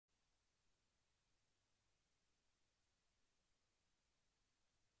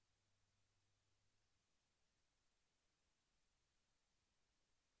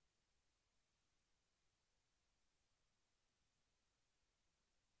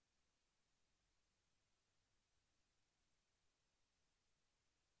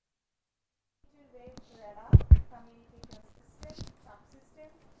radar, communication system, subsystem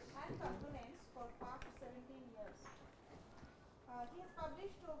and components for past 17 years. He has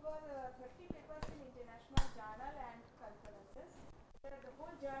published over 30 papers in international journal and conferences. The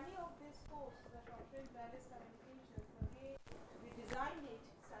whole journey of this course, the software wireless communications, the way we designed it,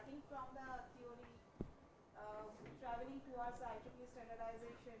 starting from the theory, traveling towards IEEE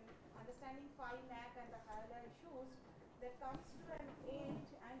standardization, understanding 5NAC and the higher layer issues, that comes to an end,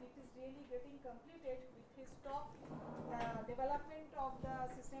 and it is really getting completed with his talk, development of the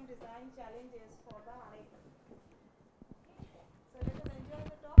system design challenges for the RF. So let us enjoy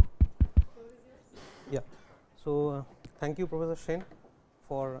the talk. Floor is yours. Yeah. So thank you, Professor Sen,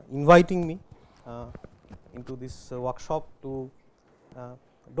 for inviting me into this workshop. To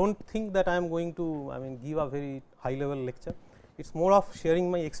don't think that I am going to give a very high level lecture. It's more of sharing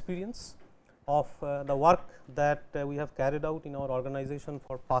my experience of the work that we have carried out in our organization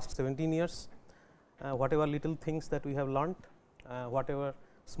for past 17 years, whatever little things that we have learned, whatever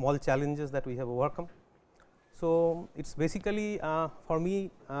small challenges that we have overcome. So it's basically for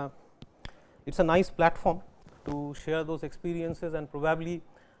me it's a nice platform to share those experiences and probably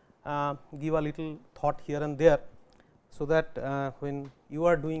give a little thought here and there, so that when you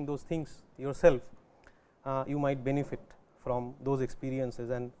are doing those things yourself, you might benefit from those experiences,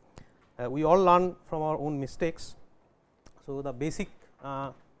 and we all learn from our own mistakes. So the basic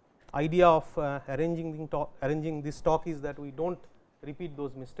idea of arranging this talk is that we don't repeat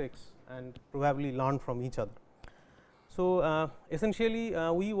those mistakes and probably learn from each other. So essentially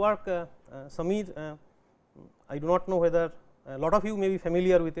we work, Samir, I do not know whether a lot of you may be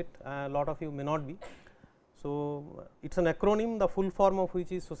familiar with it, a lot of you may not be. So it's an acronym, the full form of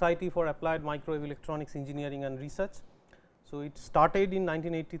which is Society for Applied Microwave Electronics Engineering and Research. So it started in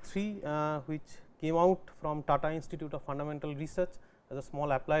 1983, which came out from Tata Institute of Fundamental Research as a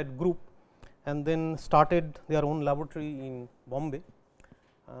small applied group, and then started their own laboratory in Bombay.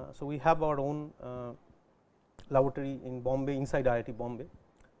 So we have our own laboratory in Bombay, inside IIT Bombay.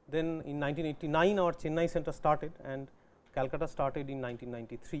 Then in 1989 our Chennai center started, and Calcutta started in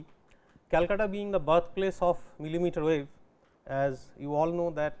 1993. Calcutta being the birthplace of millimeter wave, as you all know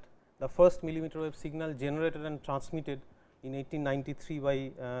that the first millimeter wave signal generated and transmitted in 1893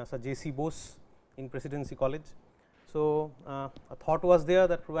 by Sir J. C. Bose in Presidency College. So a thought was there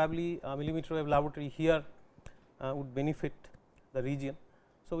that probably a millimeter wave laboratory here would benefit the region.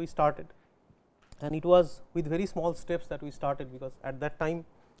 So we started, and it was with very small steps that we started, because at that time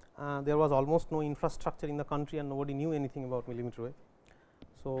there was almost no infrastructure in the country and nobody knew anything about millimeter wave.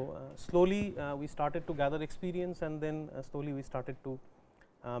 So slowly we started to gather experience, and then slowly we started to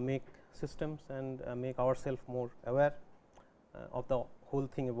make systems and make ourselves more aware of the whole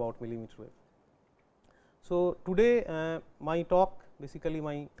thing about millimeter wave. So today my talk, basically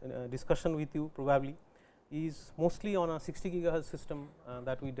my discussion with you probably is mostly on a 60 gigahertz system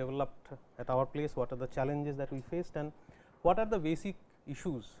that we developed at our place. What are the challenges that we faced, and what are the basic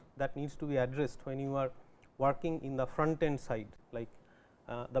issues that needs to be addressed when you are working in the front end side, like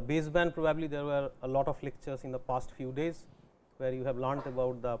the baseband. Probably there were a lot of lectures in the past few days where you have learnt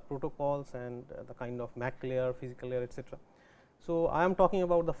about the protocols and the kind of MAC layer, physical layer, etc. So I am talking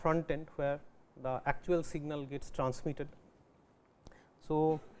about the front end where the actual signal gets transmitted.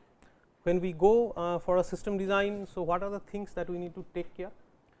 So when we go for a system design, so what are the things that we need to take care?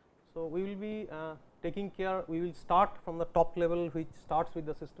 So we will be taking care, we will start from the top level, which starts with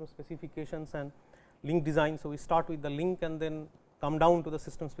the system specifications and link design. So we start with the link and then come down to the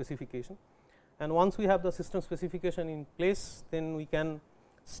system specification, and once we have the system specification in place, then we can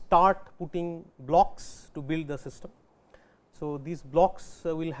start putting blocks to build the system. So these blocks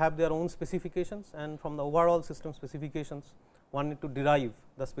will have their own specifications, and from the overall system specifications one need to derive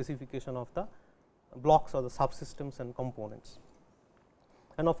the specification of the blocks or the subsystems and components.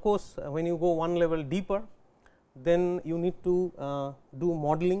 And of course when you go one level deeper, then you need to do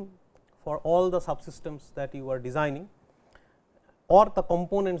modeling for all the subsystems that you are designing or the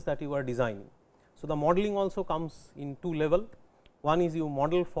components that you are designing. So the modeling also comes in two level. One is you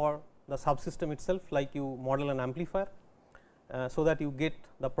model for the subsystem itself, like you model an amplifier, so that you get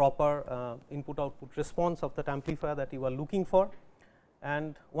the proper input output response of that amplifier that you are looking for,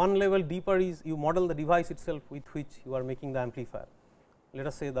 and one level deeper is you model the device itself with which you are making the amplifier, let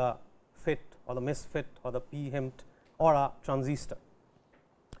us say the FET or the MESFET or the PHEMT or a transistor.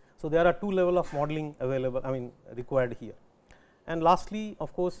 So there are two level of modeling available, required here. And lastly,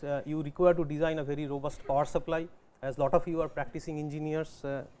 of course you require to design a very robust power supply, as lot of you are practicing engineers,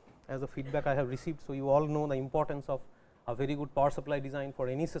 as a feedback I have received. So you all know the importance of a very good power supply design for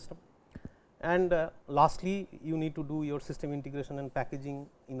any system. And lastly, you need to do your system integration and packaging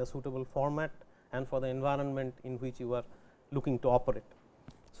in a suitable format, and for the environment in which you are looking to operate.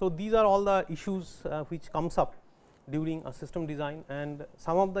 So, these are all the issues which comes up during a system design, and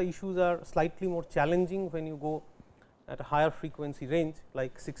some of the issues are slightly more challenging when you go at a higher frequency range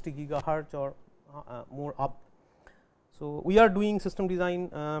like 60 gigahertz or more up. So, we are doing system design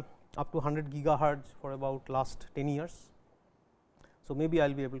up to 100 gigahertz for about last 10 years. So, maybe I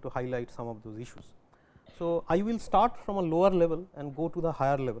will be able to highlight some of those issues. So, I will start from a lower level and go to the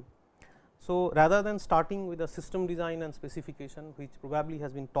higher level. So, rather than starting with the system design and specification, which probably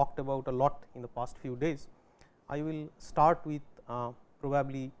has been talked about a lot in the past few days, I will start with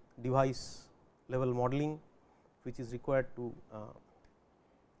probably device level modeling, which is required to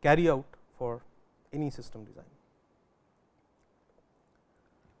carry out for any system design.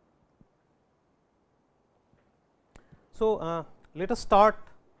 So, let us start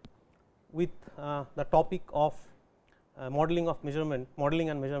with the topic of modeling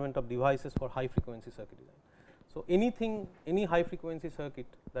and measurement of devices for high frequency circuit design. So, any high frequency circuit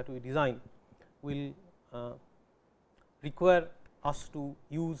that we design will require us to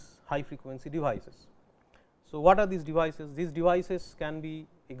use high frequency devices. So, what are these devices? These devices can be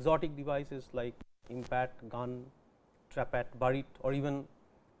exotic devices like IMPAT, GAN, TRAPAT, BARIT, or even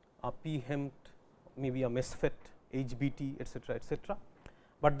a PHEMT, maybe a MESFET, HBT, etc.,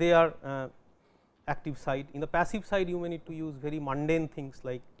 but they are active side. In the passive side, you may need to use very mundane things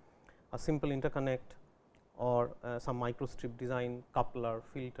like a simple interconnect or some microstrip design, coupler,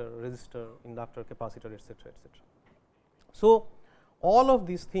 filter, resistor, inductor, capacitor, etc. So, all of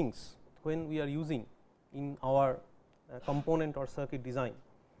these things when we are using in our component or circuit design,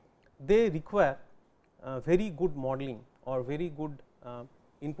 they require very good modeling or very good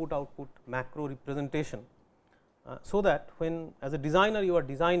input output macro representation, so that when as a designer you are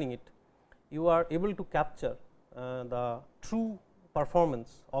designing it, you are able to capture the true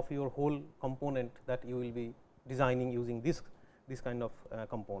performance of your whole component that you will be designing using this kind of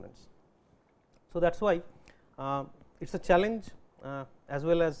components. So, that is why it is a challenge as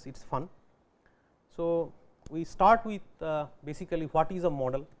well as it is fun. So, we start with basically what is a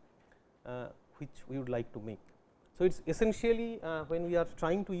model which we would like to make. So, it is essentially when we are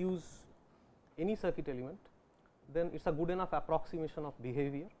trying to use any circuit element, then it is a good enough approximation of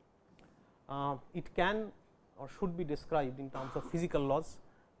behavior. It can or should be described in terms of physical laws,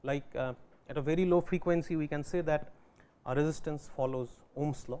 like at a very low frequency we can say that a resistance follows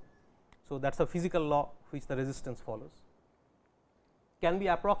Ohm's law. So, that is a physical law which the resistance follows. Can be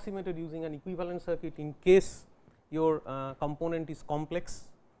approximated using an equivalent circuit in case your component is complex,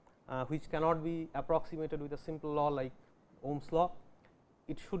 which cannot be approximated with a simple law like Ohm's law.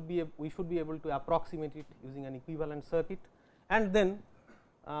 It should be we should be able to approximate it using an equivalent circuit, and then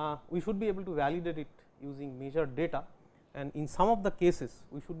we should be able to validate it using measured data, and in some of the cases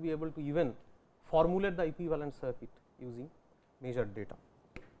we should be able to even formulate the equivalent circuit using measured data.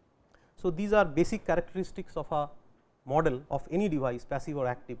 So, these are basic characteristics of a model of any device, passive or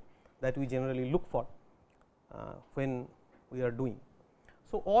active, that we generally look for when we are doing.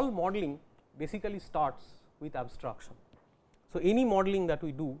 So, all modeling basically starts with abstraction. So, any modeling that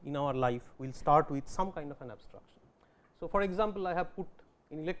we do in our life will start with some kind of an abstraction. So, for example, I have put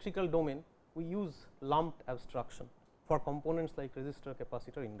in electrical domain we use lumped abstraction for components like resistor,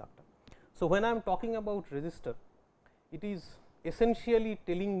 capacitor, inductor. So, when I am talking about resistor, it is essentially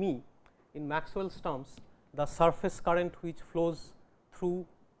telling me in Maxwell's terms the surface current which flows through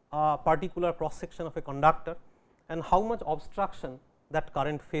a particular cross section of a conductor and how much obstruction that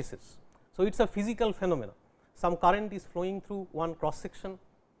current faces. So, it is a physical phenomenon. Some current is flowing through one cross section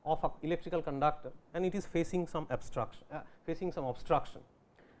of an electrical conductor and it is facing some obstruction.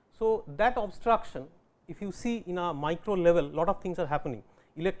 So, that obstruction, if you see in a micro level, lot of things are happening.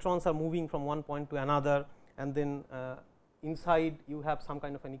 Electrons are moving from one point to another, and then inside you have some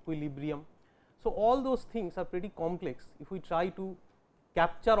kind of an equilibrium. So, all those things are pretty complex. If we try to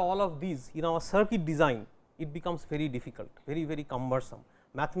capture all of these in our circuit design, it becomes very difficult, very cumbersome,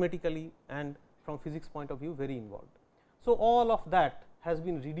 mathematically and from physics point of view very involved. So, all of that has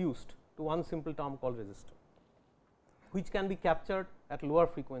been reduced to one simple term called resistor, which can be captured at lower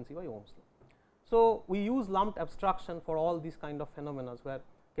frequency by Ohm's law. So, we use lumped abstraction for all these kind of phenomena, where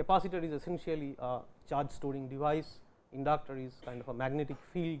capacitor is essentially a charge storing device, inductor is kind of a magnetic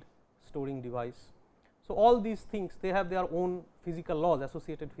field storing device. So, all these things they have their own physical laws,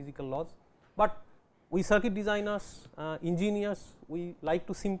 associated physical laws, but we circuit designers, engineers, we like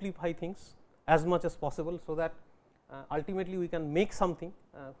to simplify things as much as possible, so that ultimately we can make something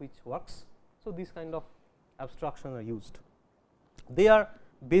which works. So, these kind of abstraction are used. They are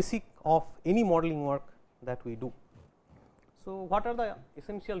basic of any modeling work that we do. So, what are the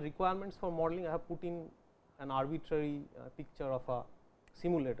essential requirements for modeling? I have put in an arbitrary picture of a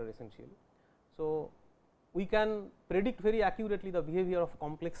simulator essentially. So, we can predict very accurately the behavior of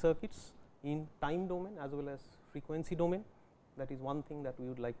complex circuits in time domain as well as frequency domain. That is one thing that we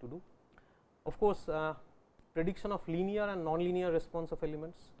would like to do. Of course, prediction of linear and non-linear response of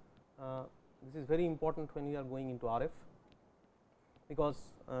elements, this is very important when we are going into RF, because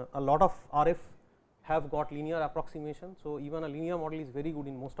a lot of RF have got linear approximation. So, even a linear model is very good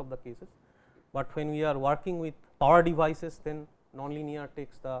in most of the cases, but when we are working with power devices, then non-linear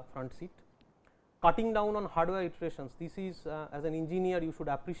takes the front seat. Cutting down on hardware iterations, this is as an engineer you should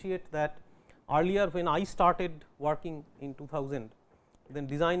appreciate that earlier when I started working in 2000, then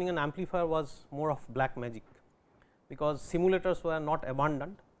designing an amplifier was more of black magic, because simulators were not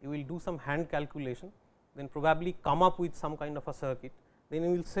abundant. You will do some hand calculation, then probably come up with some kind of a circuit, then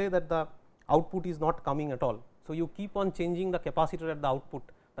you will say that the output is not coming at all. So, you keep on changing the capacitor at the output,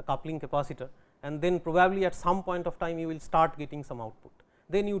 the coupling capacitor, and then probably at some point of time you will start getting some output.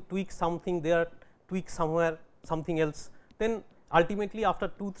 Then you tweak something there, tweak somewhere something else, then ultimately after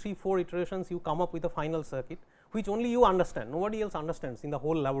 2, 3, 4 iterations you come up with a final circuit which only you understand, nobody else understands in the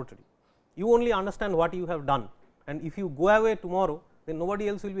whole laboratory. You only understand what you have done, and if you go away tomorrow, then nobody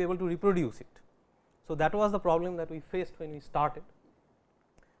else will be able to reproduce it. So, that was the problem that we faced when we started,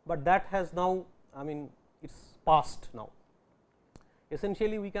 but that has now, I mean, it is past now.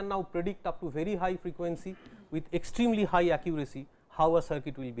 Essentially we can now predict up to very high frequency with extremely high accuracy how a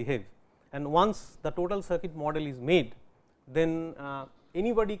circuit will behave, and once the total circuit model is made, then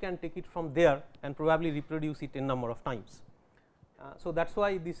anybody can take it from there and probably reproduce it in number of times. So, that is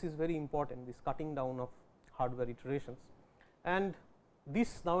why this is very important, this cutting down of hardware iterations, and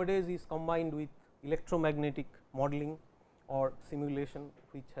this nowadays is combined with electromagnetic modeling or simulation,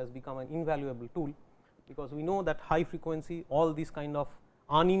 which has become an invaluable tool, because we know that high frequency all these kind of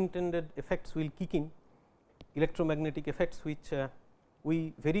unintended effects will kick in, electromagnetic effects which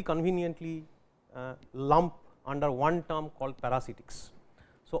we very conveniently lump under one term called parasitics.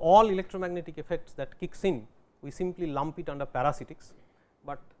 So, all electromagnetic effects that kicks in, we simply lump it under parasitics,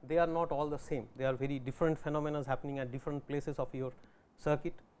 but they are not all the same, they are very different phenomena happening at different places of your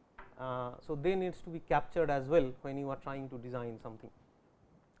circuit. So, they needs to be captured as well when you are trying to design something.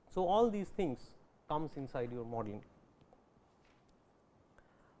 So, all these things comes inside your modeling.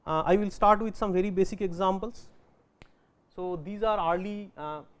 I will start with some very basic examples. So, these are early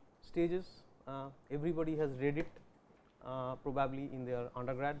stages, everybody has read it probably in their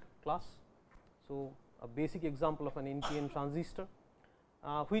undergrad class. So, a basic example of an NPN transistor,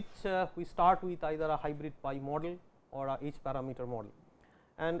 which we start with either a hybrid pi model or a H parameter model,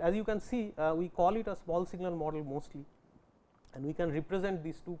 and as you can see we call it a small signal model mostly, and we can represent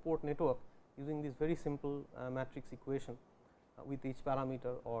this 2-port network using this very simple matrix equation with H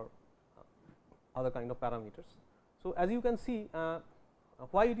parameter or other kind of parameters. So, as you can see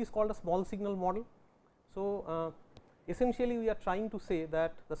why it is called a small signal model. So, essentially we are trying to say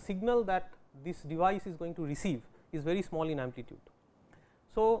that the signal that this device is going to receive is very small in amplitude.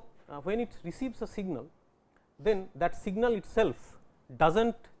 So, when it receives a signal, then that signal itself does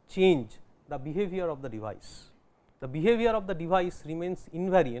not change the behavior of the device. The behavior of the device remains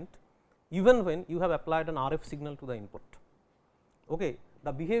invariant even when you have applied an RF signal to the input. Okay.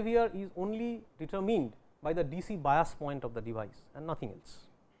 The behavior is only determined by the DC bias point of the device and nothing else.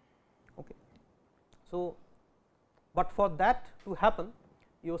 Okay. So, but for that to happen,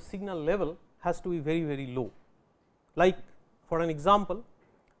 your signal level has to be very, very low. Like for an example,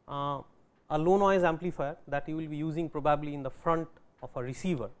 a low noise amplifier that you will be using probably in the front of a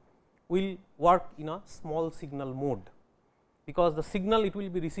receiver will work in a small signal mode, because the signal it will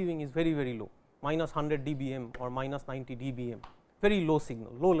be receiving is very, very low, minus 100 dBm or minus 90 dBm, very low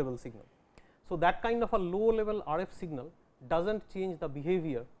signal, low level signal. So, that kind of a low level RF signal does not change the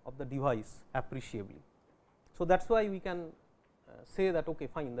behavior of the device appreciably. So, that is why we can say that okay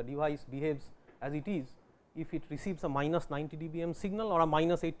fine, the device behaves as it is if it receives a minus 90 dBm signal or a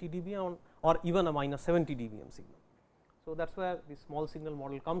minus 80 dBm or even a minus 70 dBm signal. So, that is where this small signal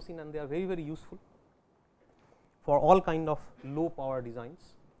model comes in, and they are very, very useful for all kind of low power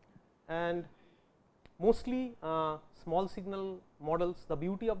designs. And mostly small signal models, the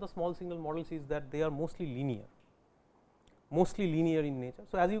beauty of the small signal models is that they are mostly linear in nature.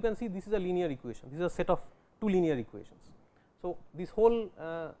 So, as you can see, this is a linear equation, this is a set of 2 linear equations. So, this whole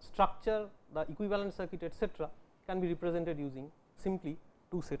structure, the equivalent circuit etc., can be represented using simply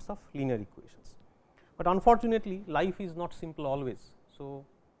 2 sets of linear equations. But unfortunately, life is not simple always. So,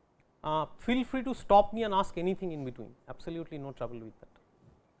 feel free to stop me and ask anything in between, absolutely no trouble with that.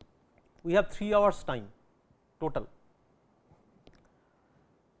 We have 3 hours time total.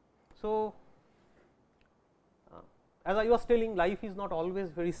 So, as I was telling, life is not always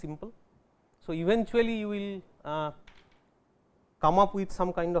very simple. So, eventually you will come up with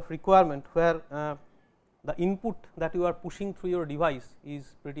some kind of requirement where the input that you are pushing through your device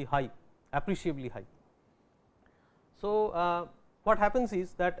is pretty high, appreciably high. So, what happens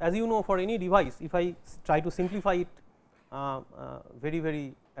is that, as you know, for any device, if I try to simplify it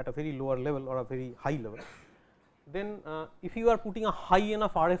very at a very lower level or a very high level, then if you are putting a high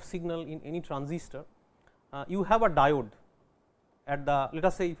enough RF signal in any transistor, you have a diode at the, let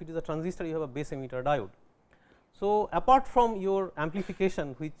us say if it is a transistor, you have a base emitter diode. So, apart from your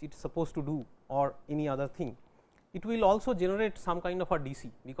amplification which it is supposed to do or any other thing, it will also generate some kind of a DC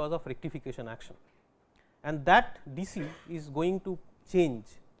because of rectification action, and that DC is going to change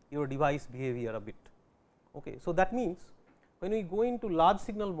your device behavior a bit. Okay. So, that means when we go into large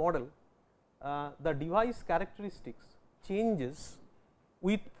signal model, the device characteristics changes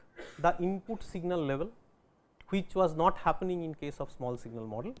with the input signal level, which was not happening in case of small signal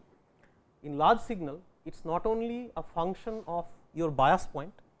model. In large signal, it is not only a function of your bias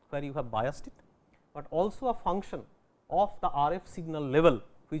point where you have biased it, but also a function of the RF signal level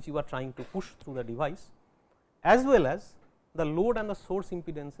which you are trying to push through the device, as well as the load and the source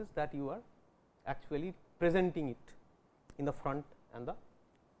impedances that you are actually presenting it in the front and the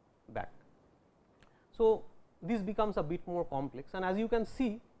back. So, this becomes a bit more complex, and as you can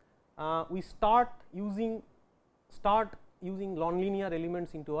see, we start using nonlinear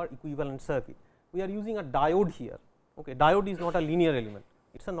elements into our equivalent circuit. We are using a diode here. Okay. Diode is not a linear element,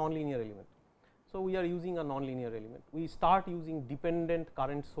 it is a nonlinear element. So, we are using a nonlinear element. We start using dependent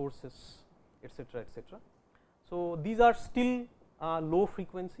current sources, etc., etc. So, these are still low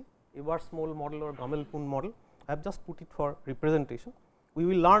frequency, Ebert-Small model or Gamelkund model. I have just put it for representation. We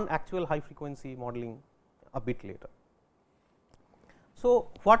will learn actual high frequency modeling a bit later. So,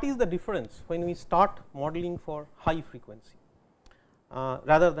 what is the difference when we start modeling for high frequency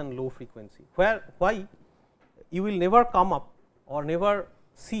rather than low frequency? Why you will never come up or never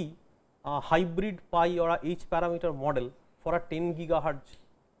see a hybrid pi or a H parameter model for a 10 gigahertz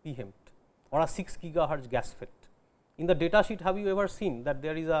PHEMT or a 6 gigahertz gas FET. In the data sheet, have you ever seen that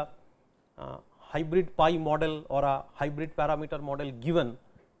there is a hybrid pi model or a hybrid parameter model given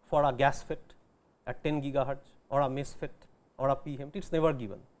for a gas FET at 10 gigahertz or a MESFET or a PHEMT? It is never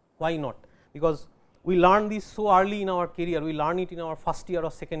given. Why not? Because we learn this so early in our career, we learn it in our first year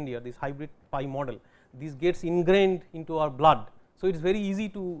or second year, this hybrid pi model. This gets ingrained into our blood. So, it is very easy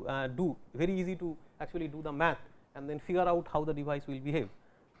to actually do the math and then figure out how the device will behave,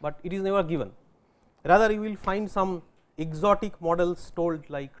 but it is never given. Rather, you will find some exotic models told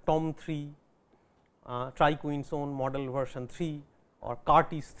like TOM3, Triquinson model version 3 or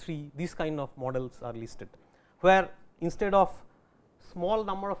CARTES 3, these kind of models are listed, where instead of small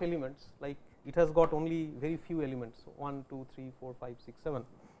number of elements, like it has got only very few elements, 1, 2, 3, 4, 5, 6, 7,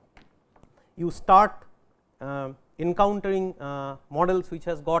 you start encountering models which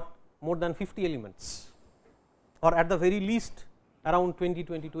has got more than 50 elements or at the very least around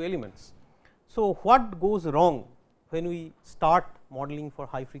 20-22 elements. So, what goes wrong when we start modeling for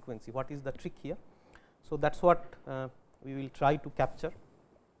high frequency? What is the trick here? So, that is what we will try to capture.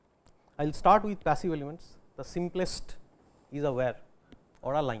 I will start with passive elements. The simplest is a wire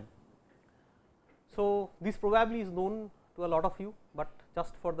or a line. So, this probably is known to a lot of you, but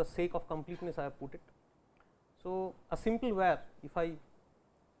just for the sake of completeness I have put it. So, a simple wire, if I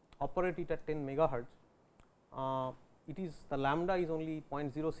operate it at 10 megahertz, it is the lambda is only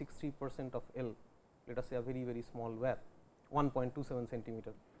 0.063% of L, let us say a very small wire, 1.27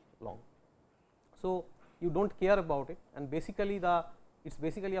 centimeter long. So, you do not care about it, and basically it is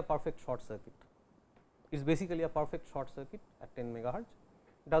basically a perfect short circuit. It is basically a perfect short circuit at 10 megahertz,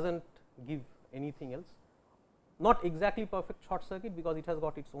 does not give anything else, not exactly perfect short circuit because it has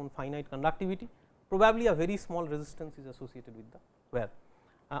got its own finite conductivity, probably a very small resistance is associated with the wire.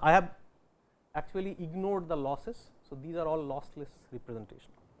 I have actually ignored the losses. So, these are all lossless representation.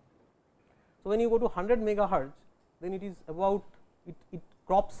 So, when you go to 100 megahertz, then it is about it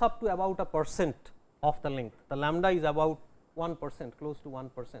crops up to about a percent of the length, the lambda is about 1%, close to 1%,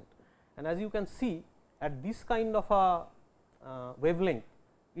 and as you can see at this kind of a wavelength,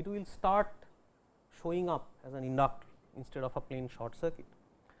 it will start showing up as an inductor instead of a plain short circuit.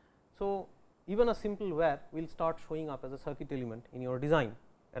 So, even a simple wire will start showing up as a circuit element in your design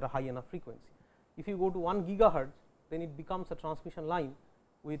at a high enough frequency. If you go to 1 gigahertz, then it becomes a transmission line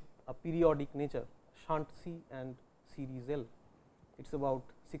with a periodic nature, shunt C and series L, it is about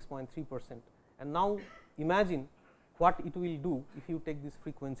 6.3%. And now imagine what it will do if you take this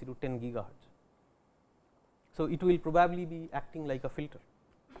frequency to 10 gigahertz. So, it will probably be acting like a filter.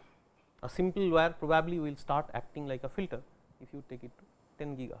 A simple wire probably will start acting like a filter if you take it to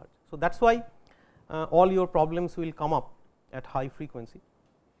 10 gigahertz. So, that is why all your problems will come up at high frequency.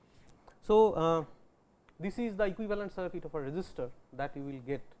 So, this is the equivalent circuit of a resistor that you will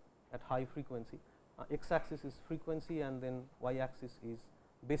get at high frequency. X axis is frequency and then y axis is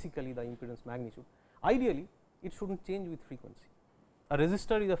basically the impedance magnitude. Ideally, it should not change with frequency. A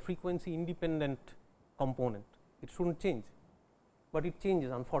resistor is a frequency independent component, it should not change, but it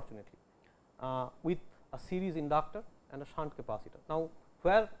changes unfortunately with a series inductor and a shunt capacitor. Now,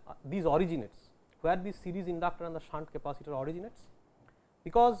 where these originates, where this series inductor and the shunt capacitor originates,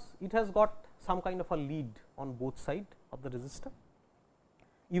 because it has got some kind of a lead on both sides of the resistor.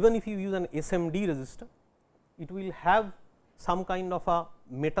 Even if you use an SMD resistor, it will have some kind of a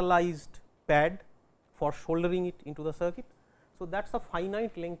metallized pad for soldering it into the circuit. So, that is a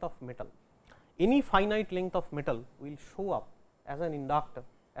finite length of metal. Any finite length of metal will show up as an inductor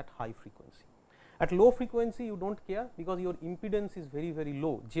at high frequency. At low frequency you do not care, because your impedance is very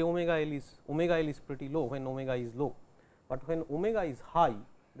low, j omega L is pretty low when omega is low, but when omega is high,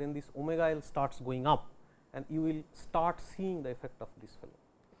 then this omega L starts going up and you will start seeing the effect of this fellow.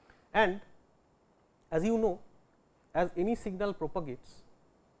 And as you know, as any signal propagates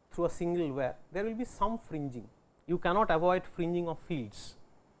through a single wire, there will be some fringing. You cannot avoid fringing of fields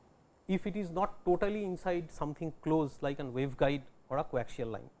if it is not totally inside something close like a waveguide or a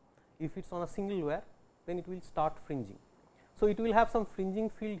coaxial line. If it is on a single wire, then it will start fringing. So, it will have some fringing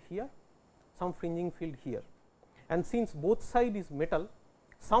field here, some fringing field here, and since both side is metal,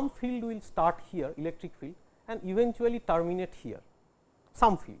 some field will start here, electric field, and eventually terminate here,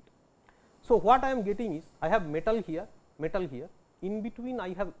 some field. So, what I am getting is I have metal here, in between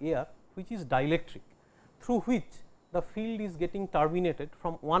I have air which is dielectric, through which the field is getting terminated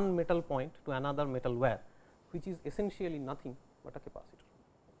from one metal point to another metal wire, which is essentially nothing but a capacitor.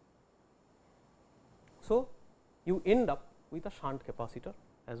 So, you end up with a shunt capacitor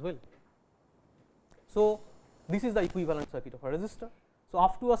as well. So, this is the equivalent circuit of a resistor. So,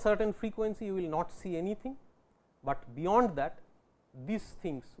 up to a certain frequency you will not see anything, but beyond that these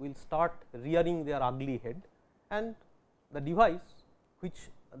things will start rearing their ugly head, and the device which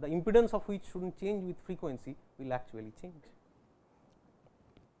the impedance of which should not change with frequency will actually change.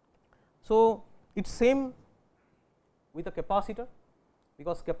 So, it is same with a capacitor,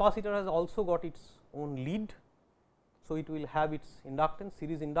 because capacitor has also got its own lead. So, it will have its inductance,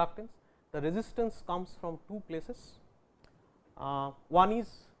 series inductance. The resistance comes from two places. One is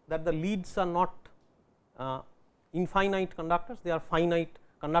that the leads are not infinite conductors, they are finite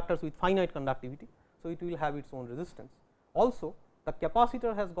conductors with finite conductivity. So, it will have its own resistance. Also, the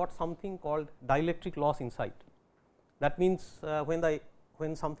capacitor has got something called dielectric loss inside. That means,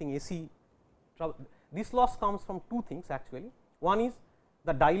 when something AC, this loss comes from two things actually. One is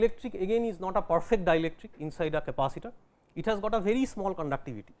the dielectric again is not a perfect dielectric inside a capacitor, it has got a very small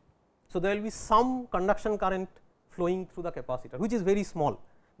conductivity. So, there will be some conduction current flowing through the capacitor, which is very small,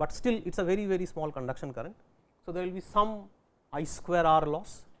 but still it is a very small conduction current. So, there will be some I square R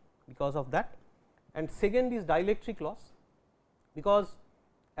loss because of that, and second is dielectric loss, because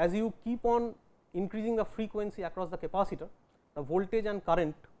as you keep on increasing the frequency across the capacitor, the voltage and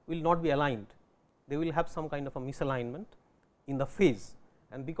current will not be aligned, they will have some kind of a misalignment in the phase,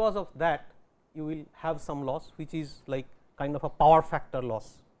 and because of that you will have some loss which is like kind of a power factor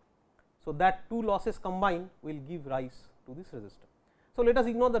loss. So, that two losses combined will give rise to this resistor. So, let us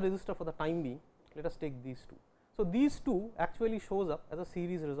ignore the resistor for the time being, let us take these two. So, these two actually shows up as a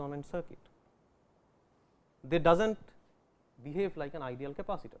series resonant circuit, they does not behave like an ideal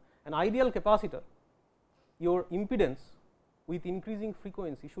capacitor. An ideal capacitor, your impedance with increasing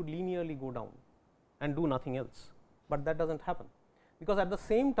frequency should linearly go down and do nothing else, but that does not happen, because at the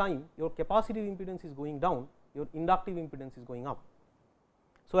same time your capacitive impedance is going down, your inductive impedance is going up.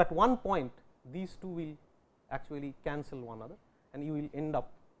 So, at one point these two will actually cancel one another and you will end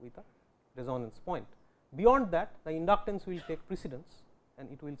up with a resonance point. Beyond that, the inductance will take precedence and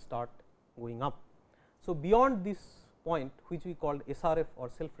it will start going up. So, beyond this point, which we called SRF or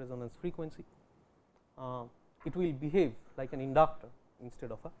self resonance frequency, it will behave like an inductor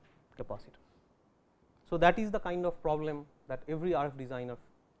instead of a capacitor. So, that is the kind of problem that every RF designer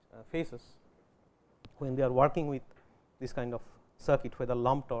faces when they are working with this kind of circuit, whether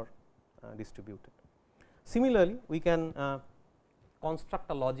lumped or distributed. Similarly, we can construct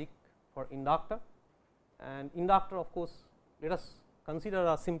a logic for inductor, and inductor of course, let us consider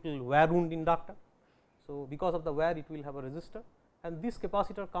a simple wire wound inductor. So, because of the wire it will have a resistor, and this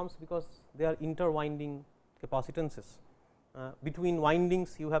capacitor comes because they are interwinding capacitances. Between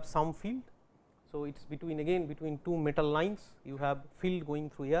windings you have some field. So, it is between again between two metal lines you have field going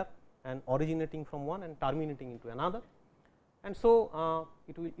through air, and originating from one and terminating into another. And so,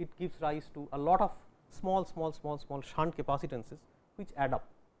 it gives rise to a lot of small shunt capacitances which add up,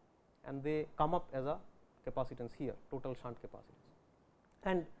 and they come up as a capacitance here, total shunt capacitance.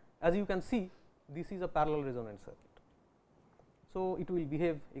 And as you can see, this is a parallel resonant circuit. So, it will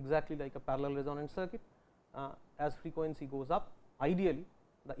behave exactly like a parallel resonant circuit. As frequency goes up, ideally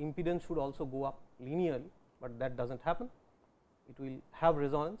the impedance should also go up linearly, but that does not happen. It will have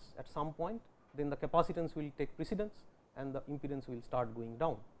resonance at some point, then the capacitance will take precedence and the impedance will start going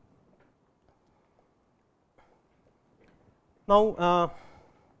down. Now,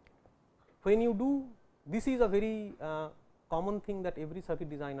 when you do, this is a very common thing that every circuit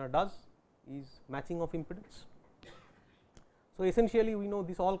designer does, is matching of impedance. So, essentially we know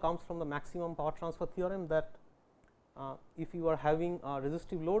this all comes from the maximum power transfer theorem, that if you are having a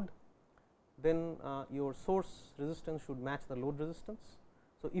resistive load, then your source resistance should match the load resistance.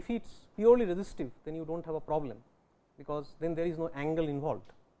 So, if it is purely resistive, then you do not have a problem, because then there is no angle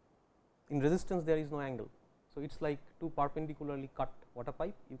involved. In resistance there is no angle. So, it is like two perpendicularly cut water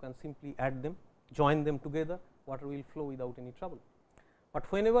pipe, you can simply add them, join them together, water will flow without any trouble. But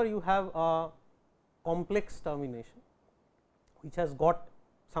whenever you have a complex termination which has got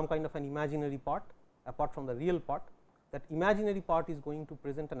some kind of an imaginary part apart from the real part, that imaginary part is going to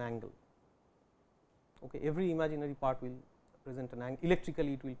present an angle. Okay, every imaginary part will present an angle,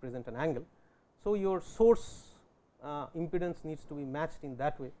 electrically it will present an angle. So, your source impedance needs to be matched in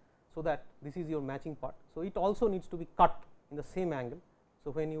that way, so that this is your matching part. So, it also needs to be cut in the same angle. So,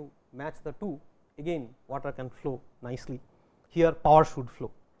 when you match the two, again water can flow nicely, here power should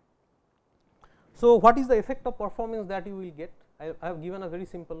flow. So, what is the effect of performance that you will get? I have given a very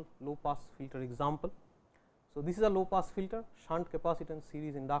simple low pass filter example. So, this is a low pass filter, shunt capacitance,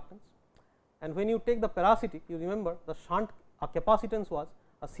 series inductance, and when you take the parasitic, you remember the shunt capacitance was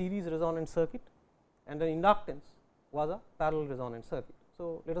a series resonant circuit and the inductance was a parallel resonant circuit.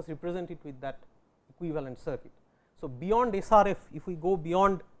 So, let us represent it with that equivalent circuit. So, beyond SRF, if we go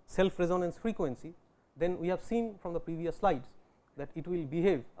beyond self resonance frequency, then we have seen from the previous slides that it will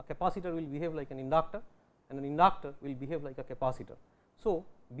behave, a capacitor will behave like an inductor and an inductor will behave like a capacitor. So,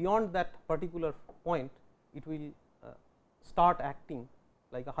 beyond that particular point, it will start acting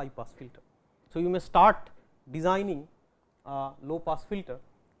like a high pass filter. So, you may start designing a low pass filter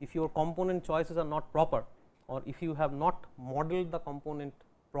if your component choices are not proper, or if you have not modeled the component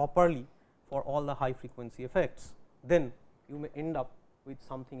properly for all the high frequency effects, then you may end up with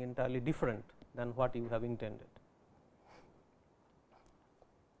something entirely different than what you have intended.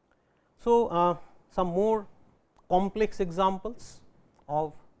 So, some more complex examples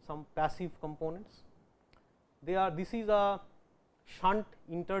of some passive components. They are, this is a shunt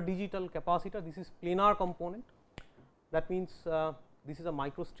interdigital capacitor, this is planar component, that means this is a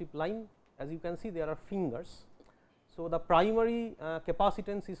microstrip line. As you can see, there are fingers. So, the primary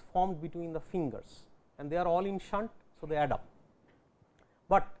capacitance is formed between the fingers and they are all in shunt. So, they add up,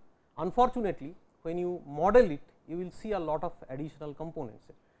 but unfortunately when you model it, you will see a lot of additional components.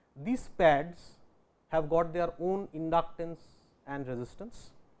 These pads have got their own inductance and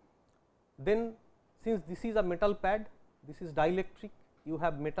resistance. Then since this is a metal pad, this is dielectric, you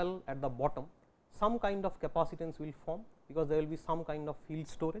have metal at the bottom, some kind of capacitance will form, because there will be some kind of field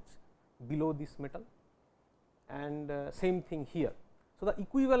storage below this metal, and same thing here. So, the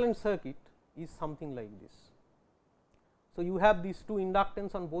equivalent circuit is something like this. So, you have these two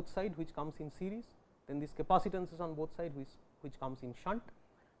inductance on both sides which comes in series, then this capacitance is on both sides which comes in shunt.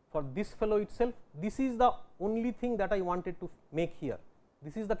 For this fellow itself, this is the only thing that I wanted to make here.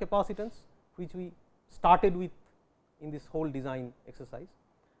 This is the capacitance which we started with in this whole design exercise,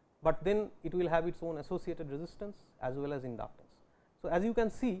 but then it will have its own associated resistance as well as inductance. So, as you can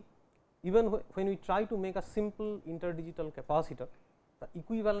see, even when we try to make a simple interdigital capacitor, the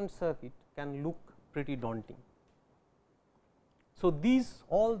equivalent circuit can look pretty daunting. So,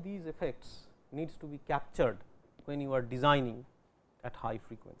 all these effects needs to be captured when you are designing at high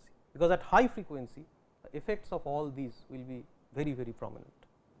frequency, because at high frequency the effects of all these will be very prominent.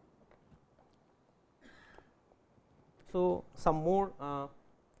 So, some more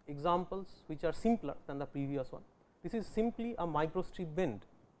examples which are simpler than the previous one. This is simply a microstrip bend.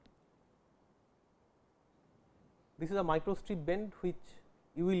 This is a microstrip bend which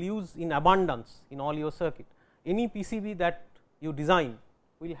you will use in abundance in all your circuit. Any PCB that you design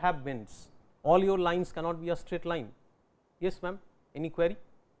will have bends. All your lines cannot be a straight line. Yes, ma'am. Any query?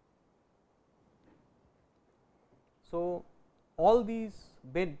 So, all these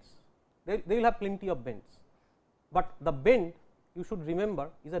bends, they will have plenty of bends, but the bend you should remember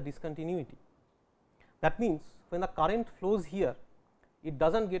is a discontinuity. That means, when the current flows here, it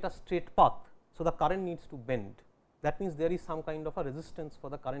does not get a straight path. So, the current needs to bend, that means there is some kind of a resistance for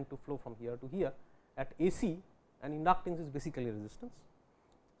the current to flow from here to here. At AC, and inductance is basically resistance.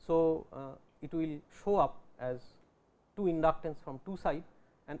 So, it will show up as 2 inductance from 2 sides,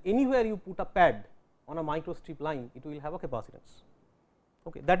 and anywhere you put a pad on a microstrip line, it will have a capacitance.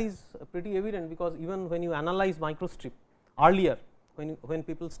 Okay. That is pretty evident, because even when you analyze microstrip earlier, when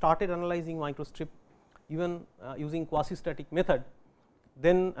people started analyzing microstrip even using quasi static method,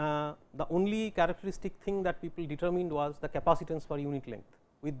 then the only characteristic thing that people determined was the capacitance per unit length.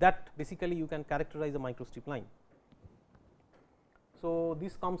 With that, basically you can characterize a microstrip line. So,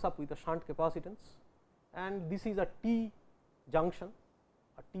 this comes up with a shunt capacitance, and this is a T junction,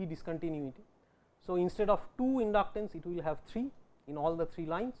 a T discontinuity. So, instead of 2 inductance, it will have 3 in all the 3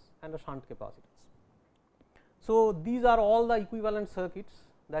 lines and a shunt capacitance. So, these are all the equivalent circuits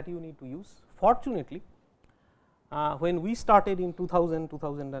that you need to use. Fortunately, when we started in 2000,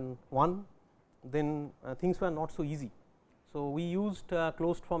 2001, then things were not so easy. So, we used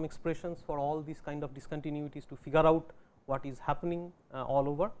closed form expressions for all these kind of discontinuities to figure out what is happening all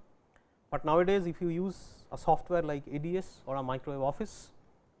over. But nowadays, if you use a software like ADS or a microwave office,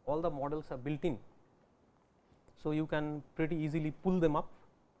 all the models are built in. So, you can pretty easily pull them up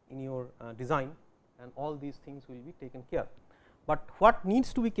in your design, and all these things will be taken care. But what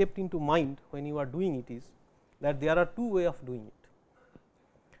needs to be kept into mind when you are doing it is that there are 2 ways of doing it.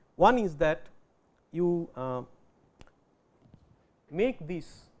 One is that you make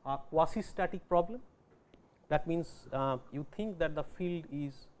this a quasi static problem. That means, you think that the field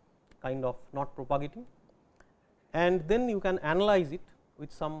is kind of not propagating, and then you can analyze it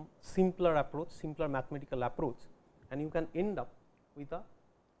with some simpler approach, simpler mathematical approach, and you can end up with a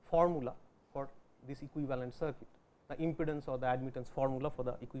formula for this equivalent circuit, the impedance or the admittance formula for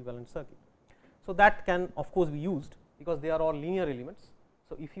the equivalent circuit. So, that can of course be used, because they are all linear elements.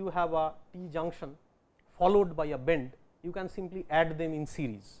 So, if you have a T junction followed by a bend, you can simply add them in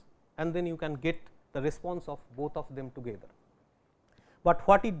series, and then you can get the response of both of them together. But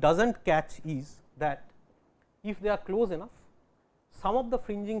what it does not catch is that if they are close enough, some of the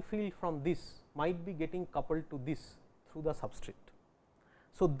fringing field from this might be getting coupled to this through the substrate.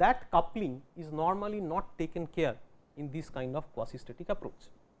 So, that coupling is normally not taken care in this kind of quasi static approach.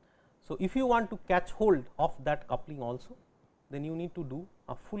 So, if you want to catch hold of that coupling also, then you need to do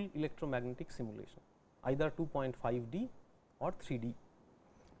a full electromagnetic simulation, either 2.5D or 3D.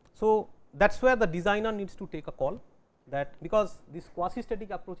 So, that is where the designer needs to take a call, that because this quasi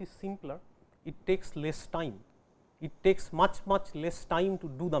static approach is simpler, it takes less time, it takes much less time to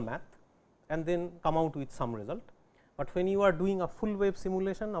do the math and then come out with some result. But when you are doing a full wave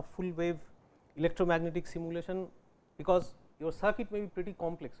simulation, a full wave electromagnetic simulation, because your circuit may be pretty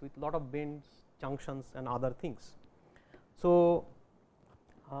complex with lot of bends, junctions and other things. So,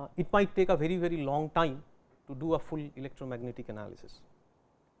 it might take a very long time to do a full electromagnetic analysis.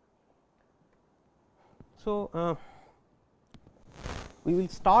 So, we will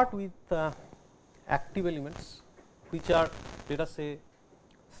start with active elements, which are, let us say,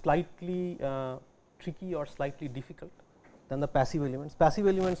 slightly tricky or slightly difficult than the passive elements. Passive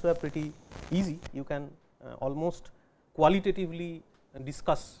elements were pretty easy, you can almost qualitatively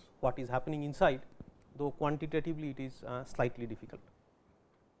discuss what is happening inside, though quantitatively it is slightly difficult.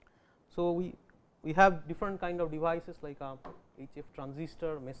 So, we have different kind of devices like a HF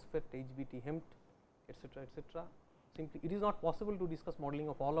transistor, MESFET, HBT, HEMT, etc., etc. Simply it is not possible to discuss modeling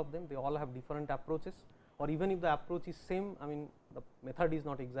of all of them, they all have different approaches, or even if the approach is same, I mean the method is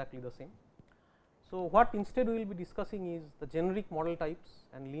not exactly the same. So, what instead we will be discussing is the generic model types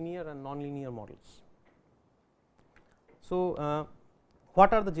and linear and non-linear models. So,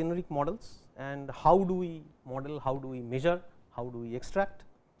 what are the generic models and how do we model, how do we measure, how do we extract,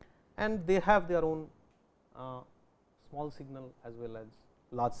 and they have their own small signal as well as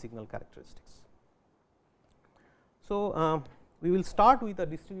large signal characteristics. So, we will start with a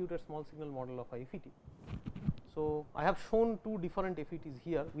distributed small signal model of a FET. So, I have shown 2 different FETs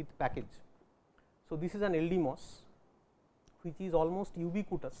here with package. So, this is an LDMOS, which is almost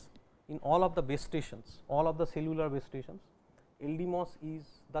ubiquitous in all of the base stations, all of the cellular base stations. LDMOS is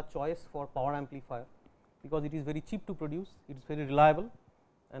the choice for power amplifier, because it is very cheap to produce, it is very reliable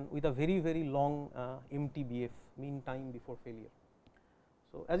and with a very long MTBF, mean time before failure.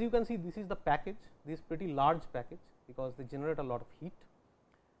 So, as you can see, this is the package, this is pretty large package, because they generate a lot of heat.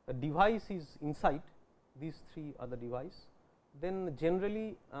 The device is inside, these 3 are the device. Then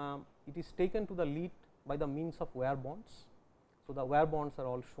generally it is taken to the lead by the means of wire bonds. So, the wire bonds are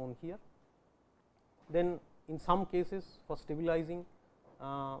all shown here. Then in some cases for stabilizing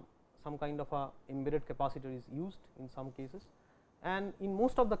some kind of a embedded capacitor is used in some cases, and in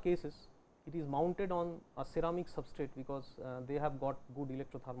most of the cases it is mounted on a ceramic substrate, because they have got good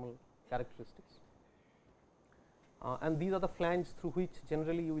electrothermal characteristics, and these are the flanges through which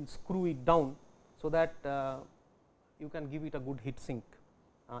generally you will screw it down, so that you can give it a good heat sink.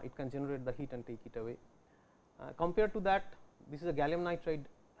 It can generate the heat and take it away. Compared to that, this is a gallium nitride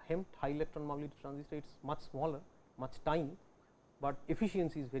HEMT, high electron mobility transistor. It is much smaller, much tiny, but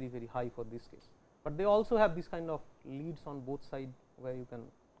efficiency is very high for this case. But they also have this kind of leads on both sides where you can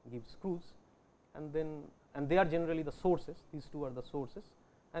give screws, and then they are generally the sources. These two are the sources,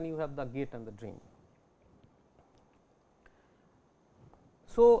 and you have the gate and the drain.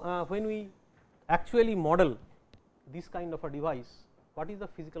 So, when we actually model this kind of a device, what is the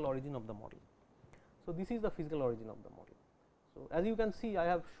physical origin of the model? So, this is the physical origin of the model. So, as you can see, I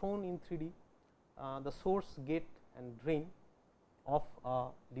have shown in 3D the source, gate and drain of a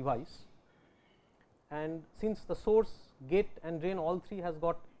device, and since the source, gate and drain all three has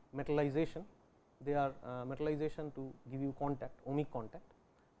got metallization, they are metallization to give you contact, ohmic contact.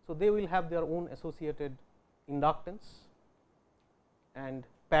 So, they will have their own associated inductance and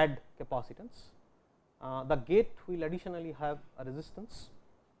pad capacitance. The gate will additionally have a resistance.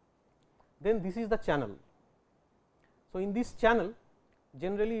 Then this is the channel. So, in this channel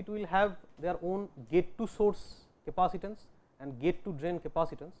generally it will have their own gate to source capacitance and gate to drain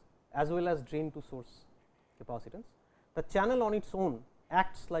capacitance, as well as drain to source capacitance. The channel on its own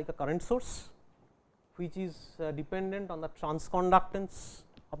acts like a current source, which is dependent on the transconductance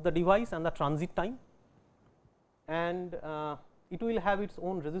of the device and the transit time, and it will have its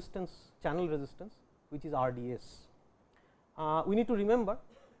own resistance, channel resistance, which is RDS. We need to remember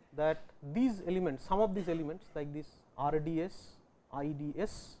that these elements, some of these elements like this RDS,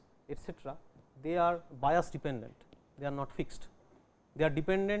 IDS, etc., they are bias dependent, they are not fixed, they are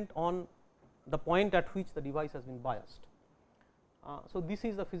dependent on the point at which the device has been biased. So, this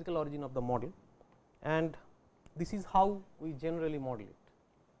is the physical origin of the model, and this is how we generally model it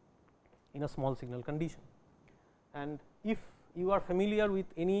in a small signal condition. And if you are familiar with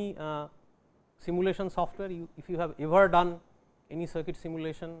any simulation software, if you have ever done any circuit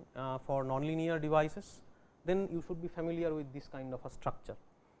simulation for nonlinear devices, then you should be familiar with this kind of a structure,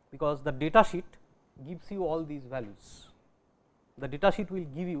 because the data sheet gives you all these values. The data sheet will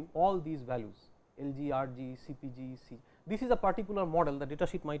give you all these values, LG, RG, CPG, C. This is a particular model. The data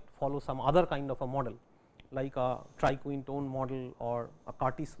sheet might follow some other kind of a model, like a triquintone model or a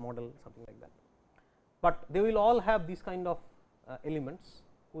Curtis model, something like that. But they will all have these kind of elements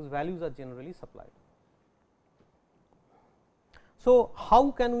whose values are generally supplied. So,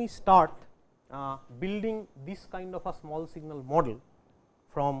 how can we start building this kind of a small signal model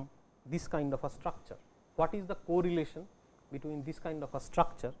from this kind of a structure? What is the correlation between this kind of a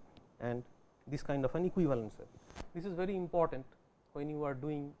structure and this kind of an equivalent circuit? This is very important when you are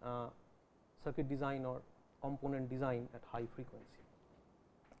doing circuit design or component design at high frequency.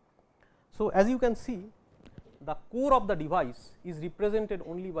 So, as you can see, the core of the device is represented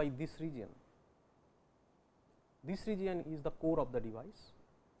only by this region. This region is the core of the device.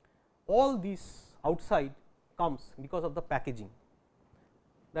 All this outside comes because of the packaging.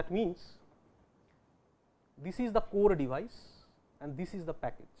 That means, this is the core device and this is the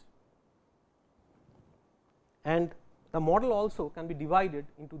package, and the model also can be divided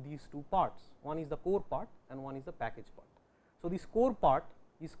into these two parts. One is the core part and one is the package part. So, this core part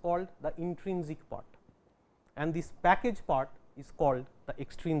is called the intrinsic part, and this package part is called the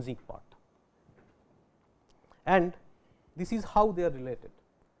extrinsic part, and this is how they are related.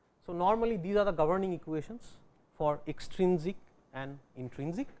 So, normally these are the governing equations for extrinsic and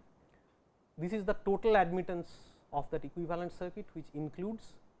intrinsic. This is the total admittance of that equivalent circuit, which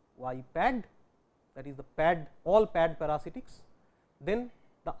includes Y pad, that is the pad, all pad parasitics, then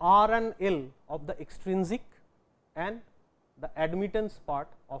the R and L of the extrinsic and the admittance part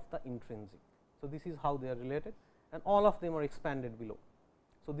of the intrinsic. So, this is how they are related, and all of them are expanded below.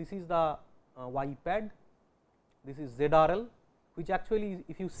 So, this is the Y pad, this is ZRL, which actually is,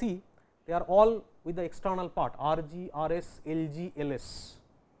 if you see, they are all with the external part RG, RS, LG, LS.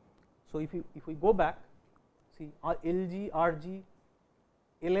 So, if we go back, see LG, RG,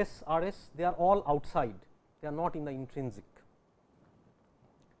 LS, RS, they are all outside, they are not in the intrinsic,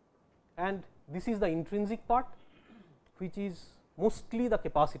 and this is the intrinsic part, which is mostly the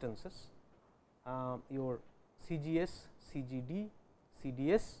capacitances, your CGS, CGD,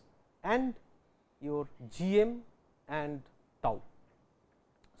 CDS, and your GM and tau.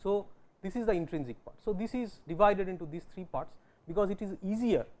 So, this is the intrinsic part. So, this is divided into these three parts, because it is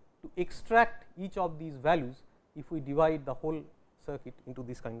easier to extract each of these values if we divide the whole circuit into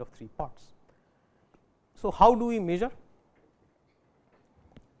this kind of three parts. So, how do we measure?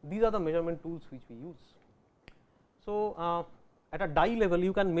 these are the measurement tools which we use. So, at a die level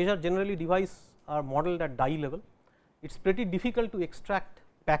you can measure, generally device are modeled at die level. It is pretty difficult to extract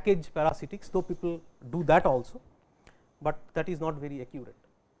package parasitics, though people do that also, but that is not very accurate.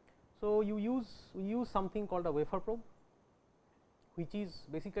 So, we use something called a wafer probe, which is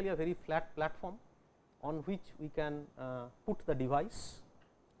basically a very flat platform on which we can put the device,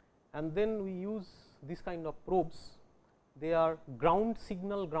 and then we use this kind of probes. They are ground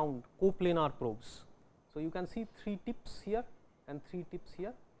signal ground coplanar probes. So, you can see 3 tips here and 3 tips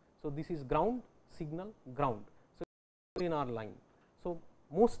here. So, this is ground signal ground. So, coplanar line. So,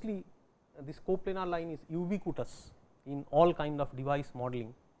 mostly this coplanar line is ubiquitous in all kind of device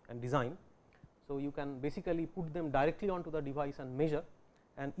modeling and design. So, you can basically put them directly onto the device and measure,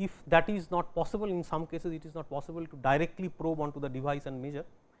 and if that is not possible, in some cases it is not possible to directly probe onto the device and measure,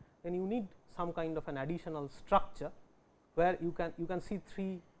 then you need some kind of an additional structure where you can see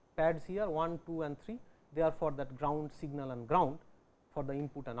 3 pads here, 1, 2 and 3, they are for that ground signal and ground for the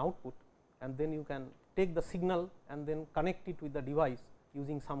input and output, and then you can take the signal and then connect it with the device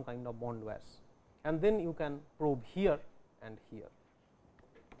using some kind of bond wires, and then you can probe here and here.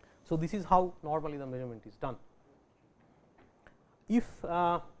 So, this is how normally the measurement is done. If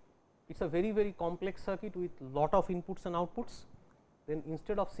it is a very complex circuit with lot of inputs and outputs, then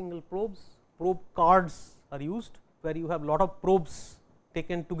instead of single probes, probe cards are used, where you have lot of probes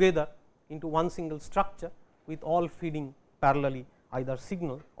taken together into one single structure with all feeding parallelly either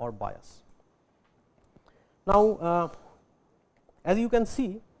signal or bias. Now, as you can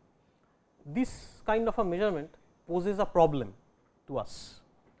see, this kind of a measurement poses a problem to us.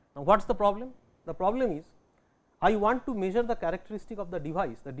 Now, what is the problem? The problem is, I want to measure the characteristic of the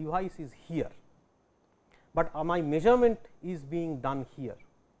device is here, but my measurement is being done here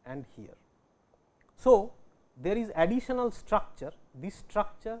and here. So, there is additional structure, this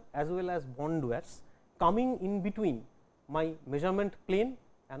structure as well as bond wires coming in between my measurement plane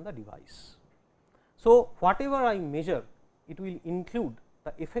and the device. So, whatever I measure, it will include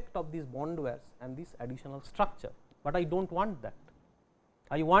the effect of these bond wires and this additional structure, but I do not want that.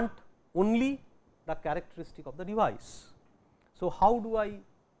 I want only the characteristic of the device. So, how do I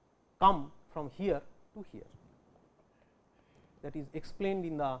come from here to here? That is explained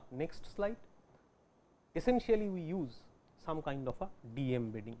in the next slide. Essentially, we use some kind of a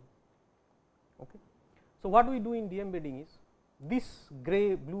de-embedding. Okay. So, what we do in de-embedding is, this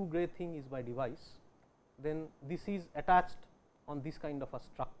blue gray thing is my device, then this is attached on this kind of a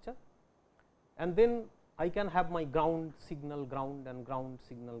structure, and then I can have my ground signal ground and ground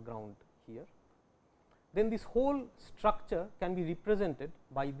signal ground here. Then this whole structure can be represented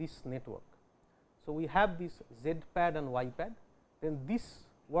by this network. So, we have this Z pad and Y pad, then this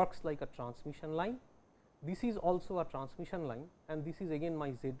works like a transmission line, this is also a transmission line, and this is again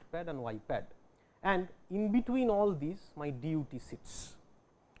my Z pad and Y pad, and in between all these my DUT sits.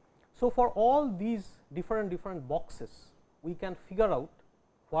 So, for all these different boxes, we can figure out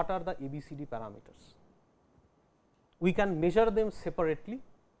what are the ABCD parameters. We can measure them separately,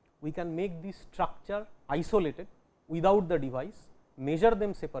 we can make this structure isolated without the device, measure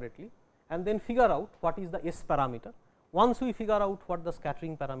them separately, and then figure out what is the S parameter. Once we figure out what the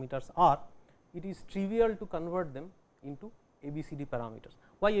scattering parameters are, it is trivial to convert them into ABCD parameters.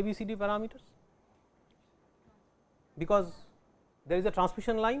 Why ABCD parameters? Because there is a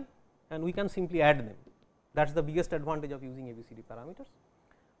transmission line and we can simply add them. That is the biggest advantage of using ABCD parameters.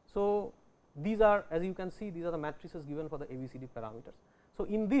 So, these are, as you can see, these are the matrices given for the ABCD parameters. So,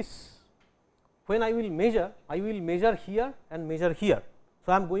 in this, when I will measure here and measure here.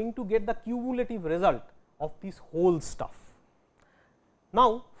 So, I am going to get the cumulative result of this whole stuff.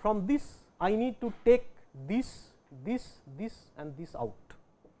 Now, from this I need to take this and this out,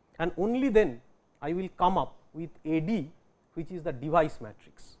 and only then I will come up with AD, which is the device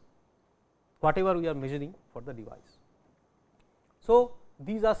matrix, whatever we are measuring for the device. So,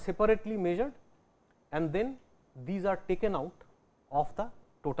 these are separately measured and then these are taken out of the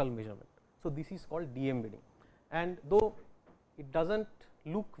total measurement. So, this is called de-embedding, and though it does not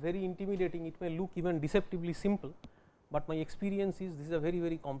look very intimidating, it may look even deceptively simple, but my experience is this is a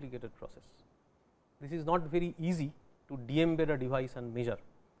very complicated process. This is not very easy to de-embed a device and measure.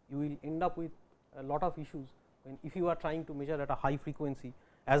 You will end up with a lot of issues when, if you are trying to measure at a high frequency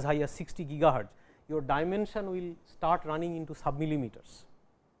as high as 60 gigahertz, your dimension will start running into sub-millimeters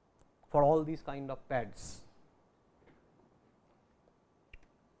for all these kind of pads.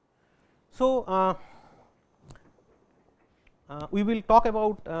 So, we will talk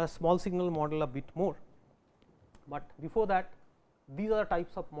about small signal model a bit more, but before that, these are the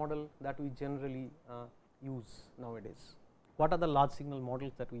types of model that we generally use nowadays. what are the large signal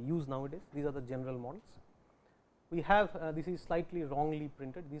models that we use nowadays? These are the general models. We have this is slightly wrongly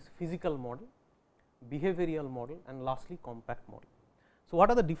printed, this physical model, behavioral model, and lastly compact model. So, what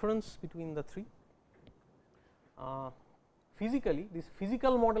are the difference between the three? Physically, this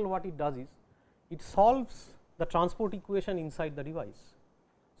physical model, what it does is it solves the transport equation inside the device.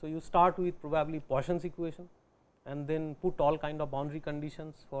 So, you start with probably Poisson's equation and then put all kind of boundary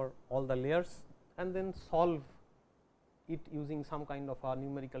conditions for all the layers and then solve it using some kind of a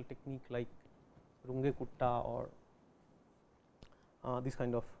numerical technique like Runge-Kutta or this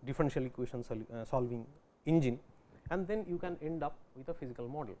kind of differential equation solving engine, and then you can end up with a physical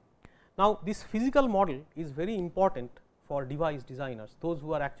model. Now, this physical model is very important for device designers, those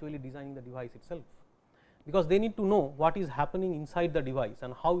who are actually designing the device itself, because they need to know what is happening inside the device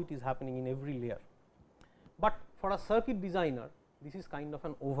and how it is happening in every layer. But for a circuit designer, this is kind of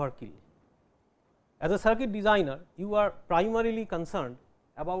an overkill. As a circuit designer, you are primarily concerned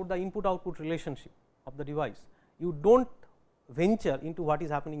about the input output relationship of the device. You do not venture into what is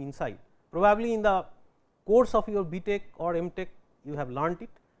happening inside. Probably in the course of your BTech or MTech, you have learnt it,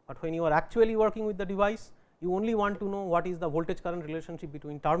 but when you are actually working with the device, you only want to know what is the voltage current relationship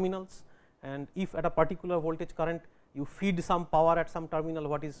between terminals, and if at a particular voltage current you feed some power at some terminal,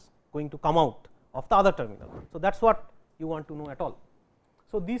 what is going to come out of the other terminal. So, that is what you want to know at all.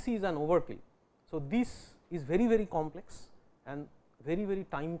 So, this is an overkill. So, this is very, very complex and very, very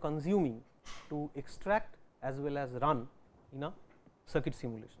time consuming to extract as well as run in a circuit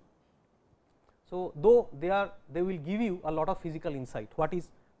simulation. So, though they will give you a lot of physical insight, what is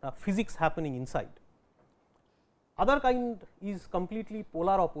the physics happening inside. Other kind is completely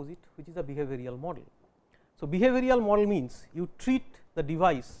polar opposite, which is a behavioral model. So, behavioral model means you treat the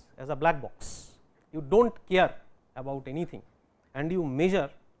device as a black box, you do not care about anything and you measure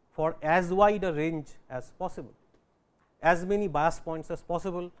for as wide a range as possible, as many bias points as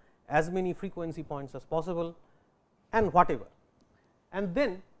possible, as many frequency points as possible, and whatever, and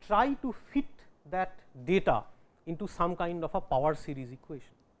then try to fit that data into some kind of a power series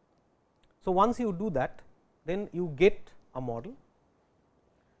equation. So, once you do that, then you get a model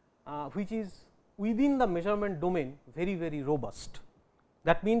which is within the measurement domain very, very robust.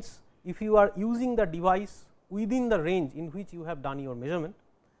 That means, if you are using the device within the range in which you have done your measurement,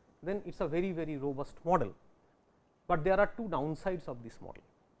 then it is a very, very robust model. But there are two downsides of this model.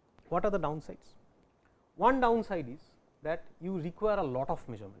 What are the downsides? One downside is that you require a lot of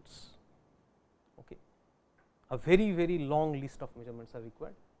measurements. Okay. A very, very long list of measurements are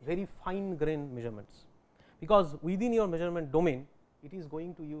required, very fine grained measurements, because within your measurement domain it is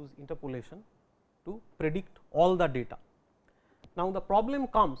going to use interpolation to predict all the data. Now, the problem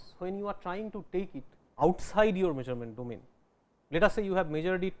comes when you are trying to take it outside your measurement domain. Let us say you have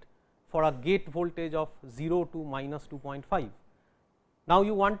measured it for a gate voltage of 0 to minus 2.5. Now,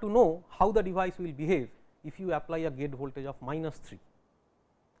 you want to know how the device will behave if you apply a gate voltage of minus 3.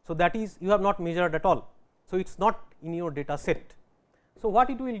 So, that is you have not measured at all. So, it is not in your data set. So, what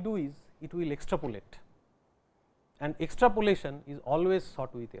it will do is it will extrapolate, and extrapolation is always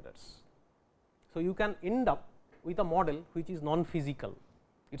fraught with errors. So, you can end up with a model which is non-physical,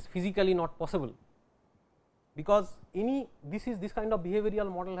 it is physically not possible, because this kind of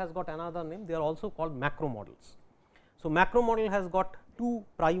behavioral model has got another name, they are also called macro models. So, macro model has got two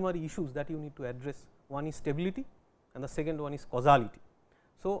primary issues that you need to address, one is stability and the second one is causality.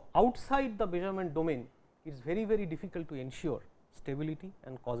 So, outside the measurement domain it is very, very difficult to ensure stability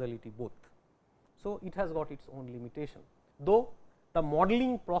and causality both. So, it has got its own limitation, though the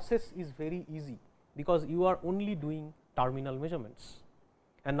modeling process is very easy, because you are only doing terminal measurements,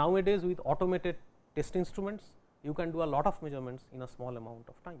 and nowadays with automated test instruments you can do a lot of measurements in a small amount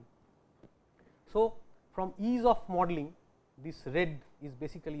of time. So, from ease of modeling, this red is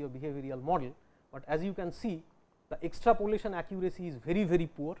basically your behavioral model, but as you can see the extrapolation accuracy is very, very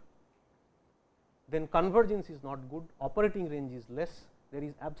poor, then convergence is not good, operating range is less, there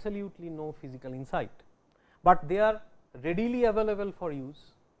is absolutely no physical insight, but they are readily available for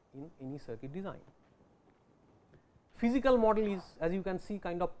use in any circuit design. Physical model is, as you can see,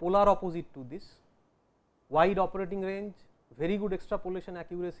 kind of polar opposite to this, wide operating range, very good extrapolation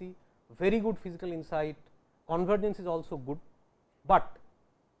accuracy, very good physical insight, convergence is also good, but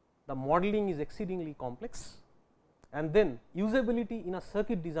the modeling is exceedingly complex, and then usability in a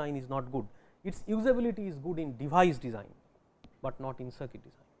circuit design is not good. Its usability is good in device design, but not in circuit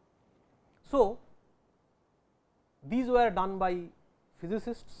design. So, these were done by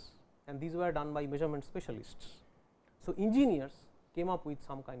physicists and these were done by measurement specialists. So, engineers came up with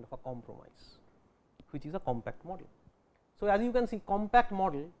some kind of a compromise, which is a compact model. So, as you can see, compact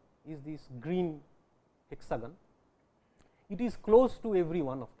model is this green hexagon. it is close to every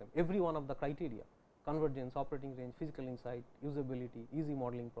one of them, every one of the criteria: convergence, operating range, physical insight, usability, easy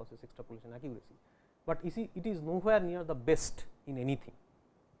modeling process, extrapolation, accuracy. But you see, it is nowhere near the best in anything,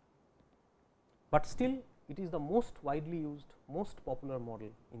 but still it is the most widely used, most popular model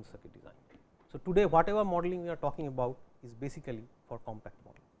in circuit design. So, today whatever modeling we are talking about is basically for compact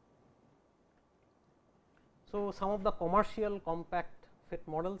model. So, some of the commercial compact FET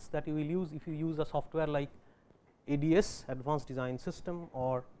models that you will use if you use a software like ADS, Advanced Design System,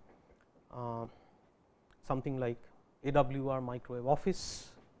 or something like AWR Microwave Office,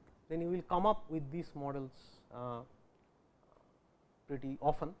 then you will come up with these models pretty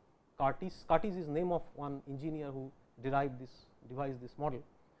often. Curtis is name of one engineer who devised this model.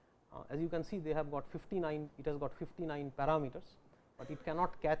 As you can see, they have got 59, it has got 59 parameters, but it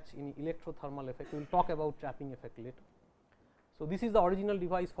cannot catch any electrothermal effect. We will talk about trapping effect later. So, this is the original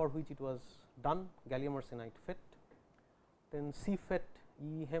device for which it was done, gallium arsenide FET. Then CFET,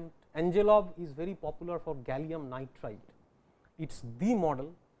 EHEMT, Angelov is very popular for gallium nitride. It is the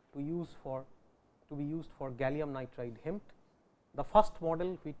model to be used for gallium nitride HEMT, the first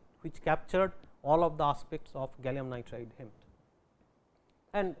model which captured all of the aspects of gallium nitride HEMT.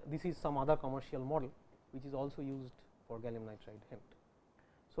 And this is some other commercial model which is also used for gallium nitride HEMT.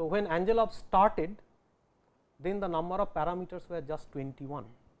 So, when Angelov started, then the number of parameters were just 21.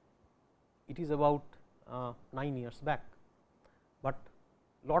 It is about 9 years back, but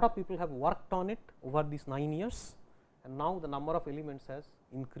lot of people have worked on it over these 9 years, and now the number of elements has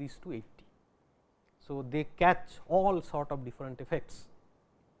increased to 80. So, they catch all sort of different effects.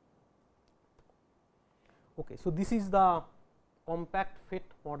 Okay, so, this is the compact FET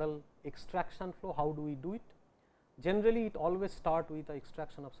model extraction flow. How do we do it? Generally, it always start with the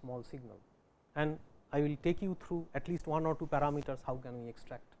extraction of small signal, and I will take you through at least 1 or 2 parameters how can we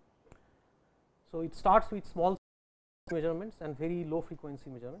extract. So, it starts with small measurements and very low frequency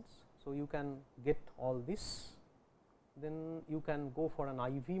measurements. So, you can get all this, then you can go for an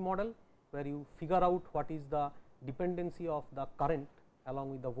IV model where you figure out what is the dependency of the current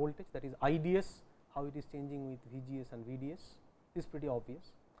along with the voltage, that is IDS, how it is changing with VGS and VDS, is pretty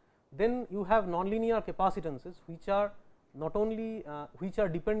obvious. Then you have nonlinear capacitances which are not only which are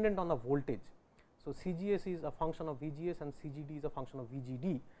dependent on the voltage. So, CGS is a function of VGS and CGD is a function of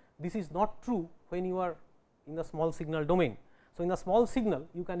VGD. This is not true when you are in the small signal domain. So, in the small signal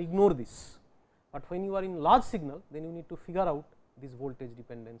you can ignore this, but when you are in large signal, then you need to figure out these voltage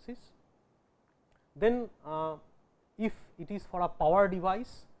dependencies. Then if it is for a power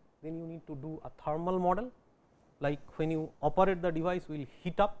device, then you need to do a thermal model, like when you operate the device will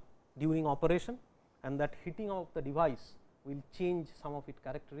heat up during operation, and that heating of the device will change some of its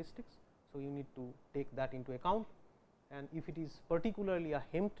characteristics. So, you need to take that into account, and if it is particularly a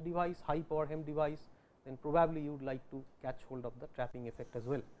HEMT device, high power HEMT device, then probably you would like to catch hold of the trapping effect as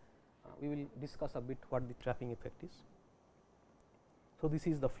well. We will discuss a bit what the trapping effect is. So, this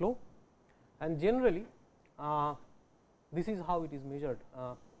is the flow, and generally this is how it is measured.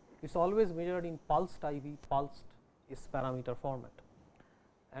 It is always measured in pulsed IV, pulsed S parameter format,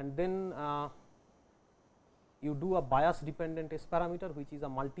 and then you do a bias dependent S parameter, which is a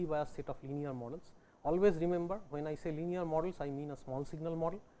multi bias set of linear models. Always remember, when I say linear models, I mean a small signal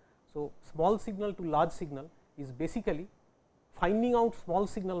model. So, small signal to large signal is basically finding out small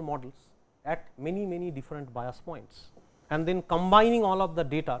signal models at many different bias points, and then combining all of the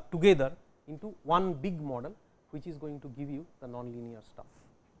data together into one big model, which is going to give you the nonlinear stuff.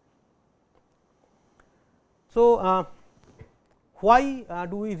 So, why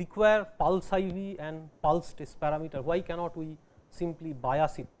do we require pulse IV and pulsed S parameter? Why cannot we simply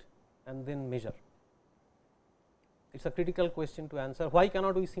bias it and then measure? It is a critical question to answer. Why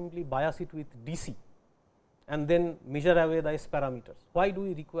cannot we simply bias it with DC and then measure away the S parameters? Why do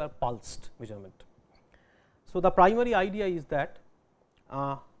we require pulsed measurement? So, the primary idea is that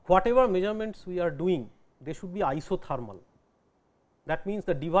whatever measurements we are doing, they should be isothermal. That means,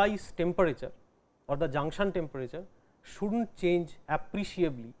 the device temperature or the junction temperature should not change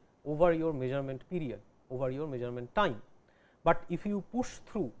appreciably over your measurement period, over your measurement time. But if you push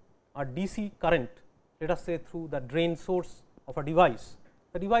through a DC current, let us say through the drain source of a device,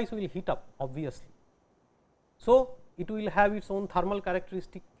 the device will heat up obviously. So, it will have its own thermal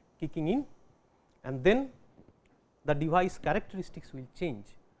characteristic kicking in, and then the device characteristics will change,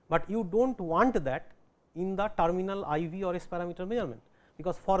 but you do not want that in the terminal IV or S parameter measurement,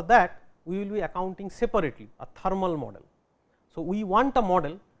 because for that we will be accounting separately a thermal model. So, we want a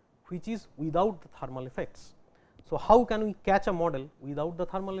model which is without the thermal effects. So, how can we catch a model without the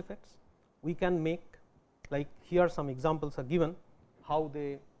thermal effects? We can make, like here some examples are given how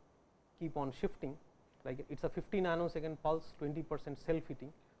they keep on shifting. like it is a 50 nanosecond pulse, 20% self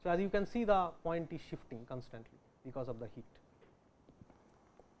heating. So, as you can see, the point is shifting constantly because of the heat.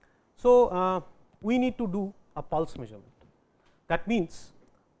 So, we need to do a pulse measurement. That means,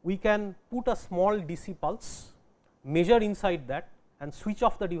 we can put a small DC pulse, measure inside that and switch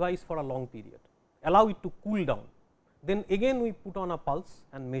off the device for a long period, allow it to cool down. Then again we put on a pulse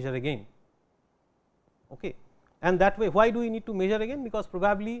and measure again. Okay. And that way, why do we need to measure again? Because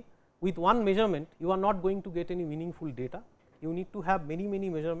probably with one measurement you are not going to get any meaningful data. You need to have many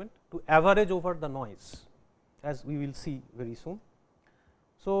measurements to average over the noise, as we will see very soon.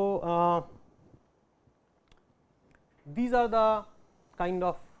 So, these are the kind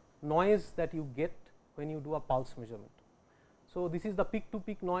of noise that you get when you do a pulse measurement. So, this is the peak to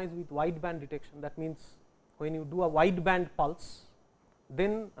peak noise with wideband detection. That means, when you do a wideband pulse,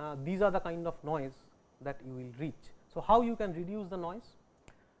 then these are the kind of noise that you will reach. So, how you can reduce the noise?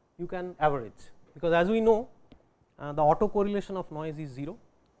 You can average, because as we know the autocorrelation of noise is 0.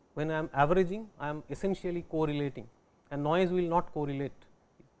 When I am averaging, I am essentially correlating, and noise will not correlate.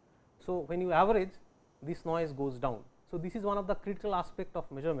 So, when you average, this noise goes down. So, this is one of the critical aspect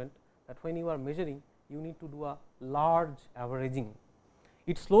of measurement, that when you are measuring, you need to do a large averaging.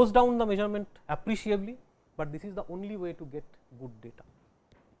 It slows down the measurement appreciably, but this is the only way to get good data.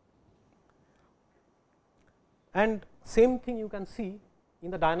 And same thing you can see in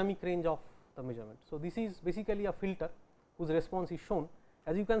the dynamic range of the measurement. So, this is basically a filter whose response is shown.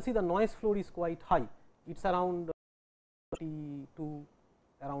 As you can see, the noise floor is quite high, it is around 30 to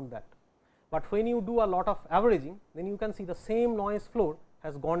around that. But when you do a lot of averaging, then you can see the same noise floor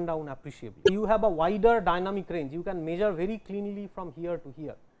has gone down appreciably. You have a wider dynamic range, you can measure very cleanly from here to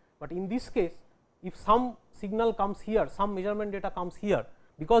here. But in this case, if some signal comes here, some measurement data comes here,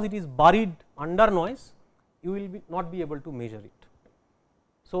 because it is buried under noise, you will not be able to measure it.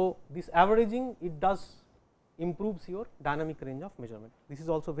 So, this averaging, it does improves your dynamic range of measurement. This is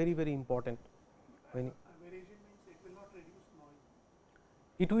also very important. When averaging means it will not reduce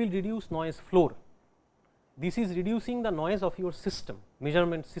noise. It will reduce noise floor. This is reducing the noise of your system,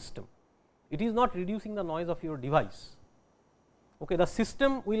 measurement system. It is not reducing the noise of your device. Okay, the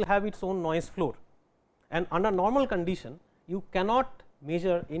system will have its own noise floor, and under normal condition, you cannot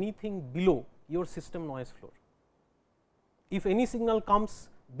measure anything below your system noise floor. If any signal comes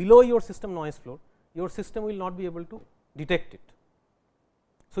below your system noise floor, your system will not be able to detect it.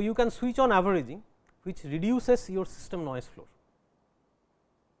 So, you can switch on averaging, which reduces your system noise floor.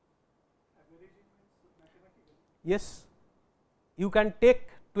 Averaging means mathematically. Yes, you can take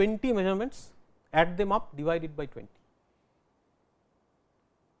 20 measurements, add them up, divide it by 20.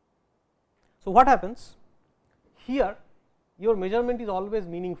 So, what happens here? Your measurement is always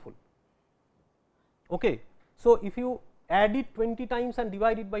meaningful. Okay. So, if you add it 20 times and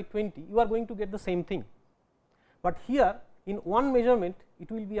divide it by 20, you are going to get the same thing. But here in one measurement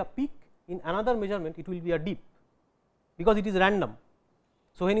it will be a peak, in another measurement it will be a dip, because it is random.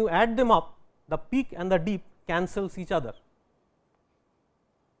 So, when you add them up, the peak and the dip cancels each other,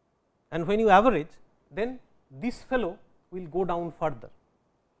 and when you average, then this fellow will go down further.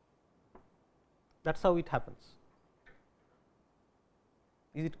 That is how it happens.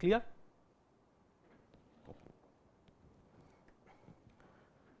 Is it clear?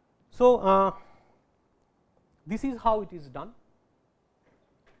 So, this is how it is done.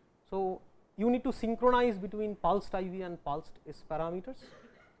 So, you need to synchronize between pulsed IV and pulsed S parameters.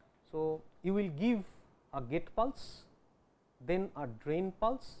 So, you will give a get pulse, then a drain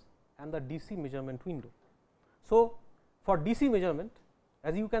pulse and the DC measurement window. So, for DC measurement,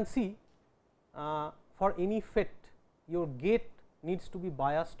 as you can see, for any FET, your gate needs to be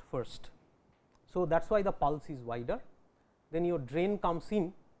biased first. So, that is why the pulse is wider, then your drain comes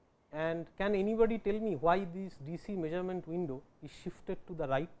in. And can anybody tell me why this DC measurement window is shifted to the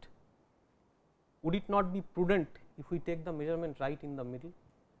right? Would it not be prudent if we take the measurement right in the middle?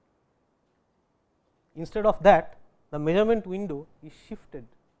 Instead of that, the measurement window is shifted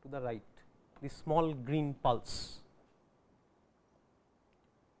to the right, this small green pulse.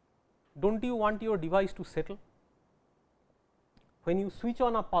 Do not you want your device to settle? When you switch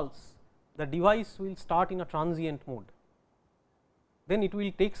on a pulse, the device will start in a transient mode. Then it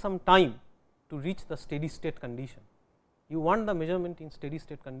will take some time to reach the steady state condition. You want the measurement in steady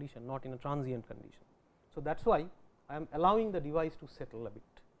state condition, not in a transient condition. So, that is why I am allowing the device to settle a bit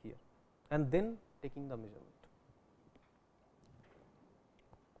here and then taking the measurement.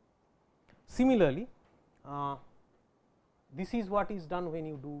 Similarly, this is what is done when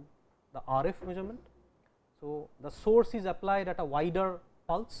you do the RF measurement. So, the source is applied at a wider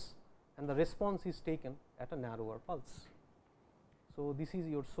pulse and the response is taken at a narrower pulse. So, this is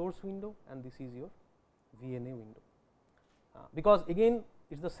your source window and this is your VNA window, because again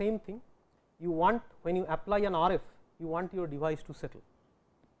it is the same thing. You want, when you apply an RF, you want your device to settle.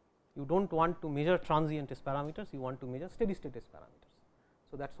 You do not want to measure transient S parameters, you want to measure steady state S parameters.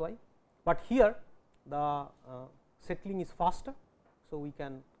 So, that is why, but here the settling is faster. So, we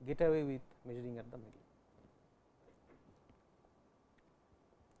can get away with measuring at the middle.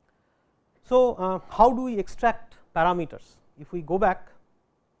 So, how do we extract parameters? If we go back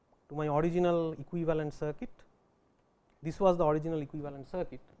to my original equivalent circuit, this was the original equivalent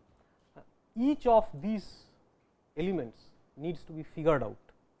circuit. Each of these elements needs to be figured out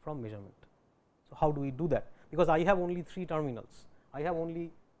from measurement. So, how do we do that? Because I have only 3 terminals, I have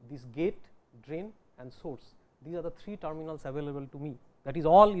only this gate, drain and source. These are the 3 terminals available to me, that is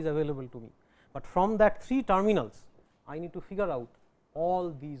all is available to me, but from that 3 terminals I need to figure out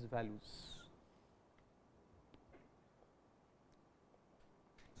all these values.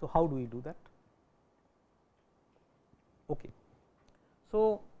 So, how do we do that? Okay.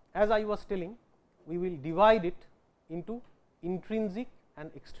 So, as I was telling, we will divide it into intrinsic and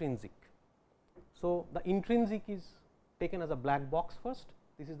extrinsic. So, the intrinsic is taken as a black box first,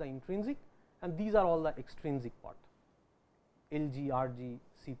 this is the intrinsic, and these are all the extrinsic part, LG, RG,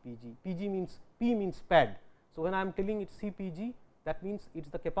 CPG. PG means, P means pad. So, when I am telling it CPG, that means it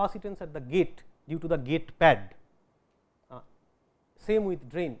is the capacitance at the gate due to the gate pad. Same with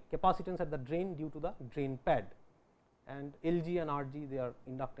drain, capacitance at the drain due to the drain pad, and LG and RG, they are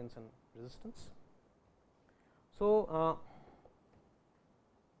inductance and resistance. So,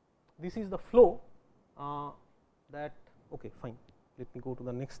 this is the flow that, okay, fine, let me go to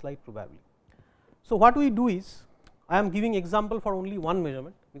the next slide probably. So, what we do is, I am giving example for only one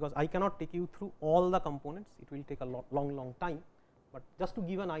measurement, because I cannot take you through all the components, it will take a long time, but just to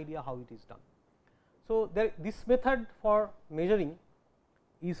give an idea how it is done. So, this method for measuring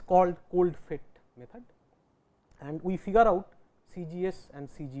is called cold FET method, and we figure out CGS and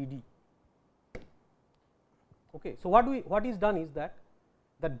CGD. Okay. So, what is done is that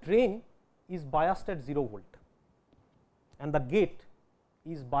the drain is biased at 0 volt and the gate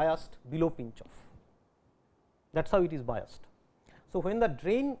is biased below pinch off, that is how it is biased. So, when the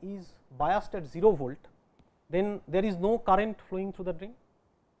drain is biased at 0 volt, then there is no current flowing through the drain.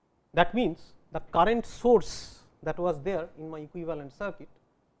 That means, the current source that was there in my equivalent circuit,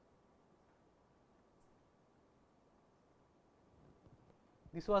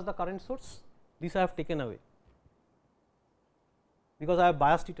 this was the current source, this I have taken away, because I have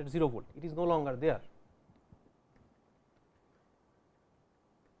biased it at 0 volt, it is no longer there.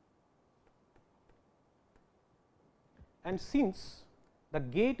 And since the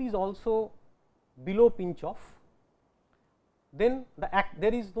gate is also below pinch off, then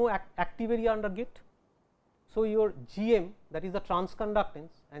there is no active area under gate. So, your GM, that is the transconductance,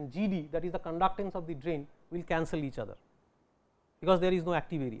 and GD, that is the conductance of the drain, will cancel each other, because there is no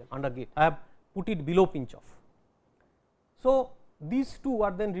active area under gate, I have put it below pinch off. So, these two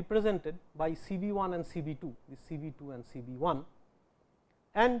are then represented by CB1 and CB2, this CB2 and CB1,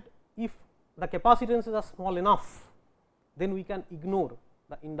 and if the capacitances are small enough, then we can ignore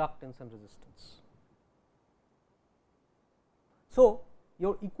the inductance and resistance. So,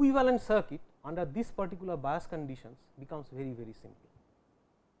 your equivalent circuit under this particular bias conditions becomes very simple,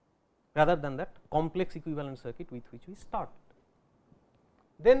 rather than that complex equivalent circuit with which we start.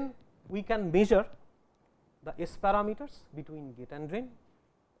 Then we can measure the S parameters between gate and drain,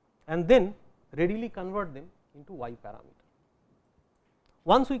 and then readily convert them into Y parameter.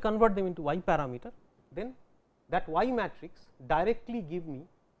 Once we convert them into Y parameter, then that Y matrix directly give me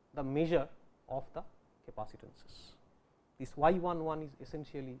the measure of the capacitances. This Y11 is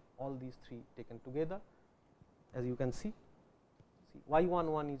essentially all these 3 taken together, as you can see.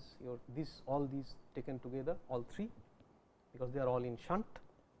 Y11 is your all these taken together, all 3, because they are all in shunt.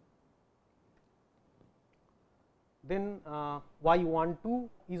 Then Y12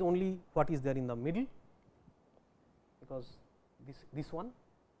 is only what is there in the middle, because this one,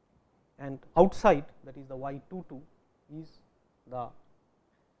 and outside, that is the Y22 is the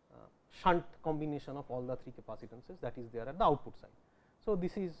shunt combination of all the 3 capacitances that is there at the output side. So,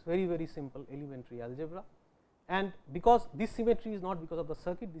 this is very simple elementary algebra, and because this symmetry is not because of the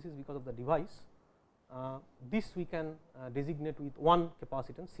circuit, this is because of the device. This we can designate with one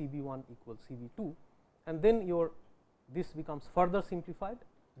capacitance CB1 equals CB2, and then this becomes further simplified,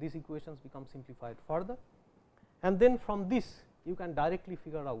 these equations become simplified further, and then from this you can directly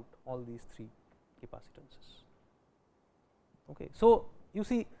figure out all these 3 capacitances. Okay. So, you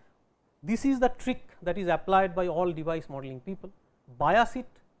see, this is the trick that is applied by all device modeling people, bias it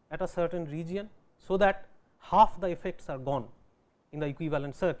at a certain region, so that half the effects are gone in the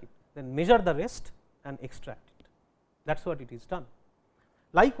equivalent circuit, then measure the rest and extract it. That is what it is done.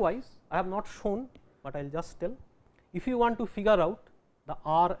 Likewise, I have not shown, but I will just tell, if you want to figure out the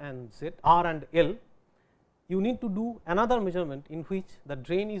R and Z, R and L, you need to do another measurement in which the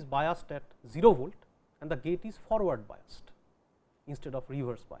drain is biased at 0 volt and the gate is forward biased instead of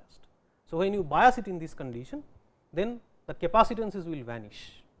reverse biased. So, when you bias it in this condition, then the capacitances will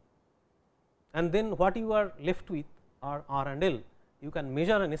vanish, and then what you are left with are R and L. You can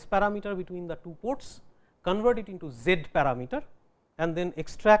measure an S parameter between the two ports, convert it into Z parameter, and then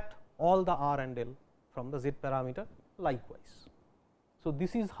extract all the R and L from the Z parameter likewise. So,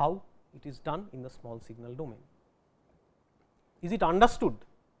 this is how it is done in the small signal domain. Is it understood?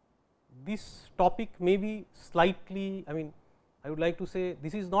 This topic may be slightly, I would like to say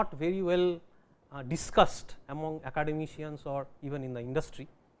this is not very well discussed among academicians or even in the industry,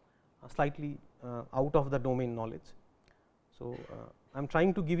 slightly out of the domain knowledge. So, I am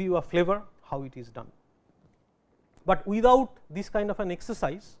trying to give you a flavor how it is done, but without this kind of an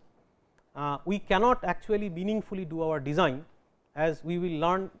exercise we cannot actually meaningfully do our design, as we will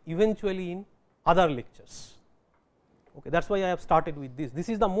learn eventually in other lectures. Okay, that is why I have started with this. This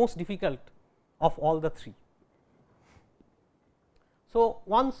is the most difficult of all the three. So,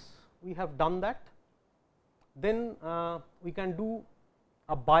 once we have done that, then we can do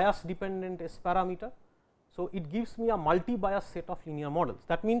a bias dependent S parameter. So, it gives me a multi bias set of linear models.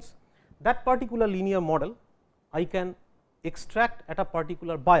 That means, that particular linear model I can extract at a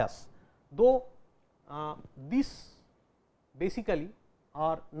particular bias, though this basically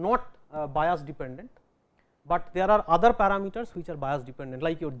are not bias dependent, but there are other parameters which are bias dependent,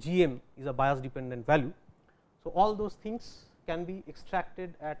 like your GM is a bias dependent value. So, all those things can be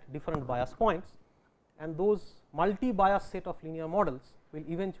extracted at different bias points, and those multi bias set of linear models will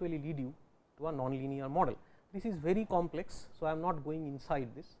eventually lead you to a non-linear model. This is very complex, so I am not going inside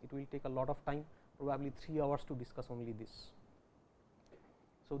this, it will take a lot of time, probably 3 hours to discuss only this.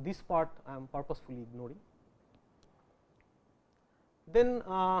 So, this part I am purposefully ignoring. Then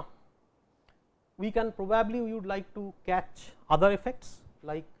we would like to catch other effects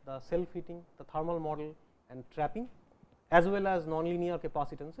like the self heating, the thermal model and trapping, as well as nonlinear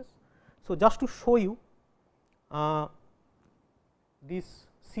capacitances. So, just to show you, this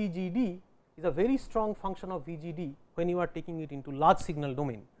CGD is a very strong function of VGD when you are taking it into large signal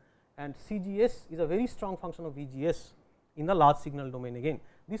domain, and CGS is a very strong function of VGS in the large signal domain again.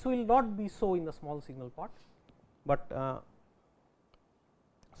 This will not be so in the small signal part, but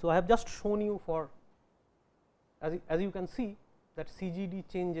so I have just shown you for, as you can see that CGD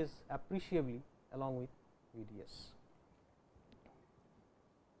changes appreciably along with VDS,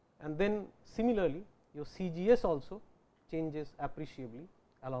 and then similarly your CGS also changes appreciably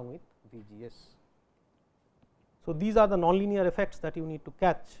along with VGS. So, these are the nonlinear effects that you need to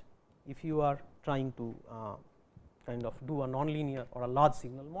catch if you are trying to kind of do a nonlinear or a large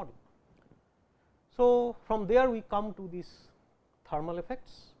signal model. So, from there we come to these thermal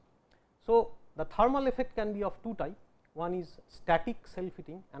effects. So, the thermal effect can be of two types, one is static self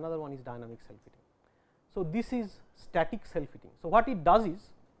heating, another one is dynamic self heating. So, this is static self heating. So, what it does is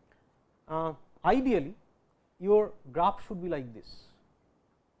ideally your graph should be like this.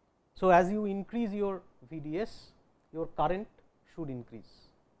 So, as you increase your VDS, your current should increase,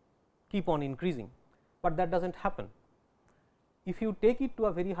 keep on increasing, but that does not happen. If you take it to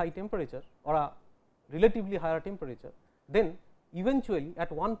a very high temperature or a relatively higher temperature, then eventually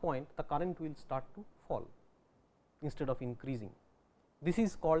at one point the current will start to fall instead of increasing. This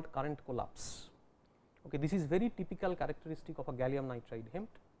is called current collapse. Okay, this is very typical characteristic of a gallium nitride HEMT.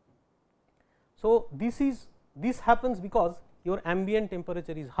 So, this happens because your ambient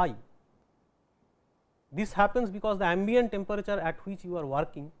temperature is high. This happens because the ambient temperature at which you are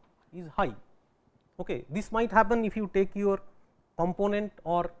working is high. Okay, this might happen if you take your component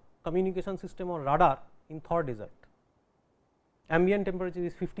or communication system or radar in Thor desert. Ambient temperature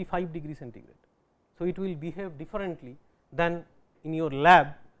is 55 degree centigrade. So, it will behave differently than in your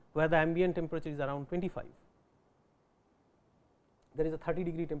lab where the ambient temperature is around 25. There is a 30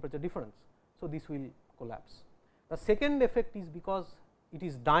 degree temperature difference. So, this will collapse. The second effect is because it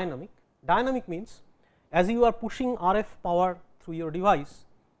is dynamic. Dynamic means as you are pushing RF power through your device,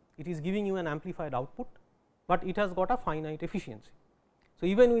 it is giving you an amplified output, but it has got a finite efficiency. So,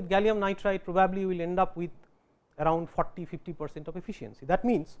 even with gallium nitride probably you will end up with around 40-50% of efficiency. That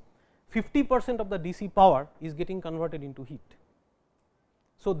means 50% of the DC power is getting converted into heat.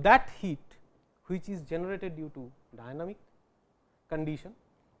 So, that heat which is generated due to dynamic condition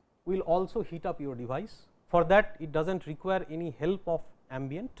will also heat up your device. For that it does not require any help of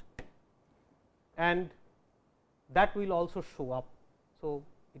ambient, and that will also show up. So,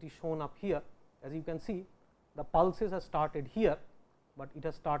 it is shown up here As you can see, the pulses have started here, but it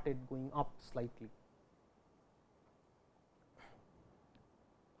has started going up slightly.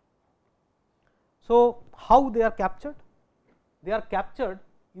 So, how they are captured? They are captured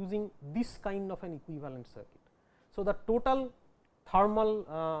using this kind of an equivalent circuit. So, the total thermal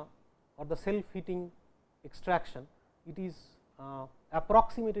or the self heating extraction, it is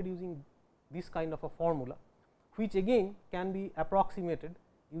approximated using this kind of a formula, which again can be approximated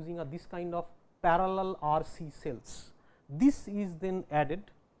using this kind of parallel RC cells. This is then added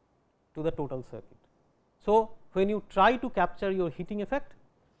to the total circuit. So, when you try to capture your heating effect,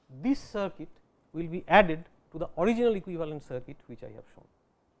 this circuit will be added to the original equivalent circuit which I have shown.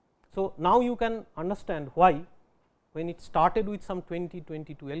 So, now you can understand why when it started with some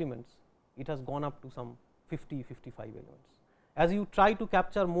 20-22 elements, it has gone up to some 50-55 elements. As you try to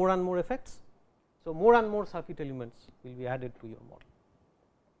capture more and more effects, so more and more circuit elements will be added to your model.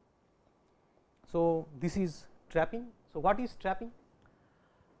 So, this is trapping. So, what is trapping?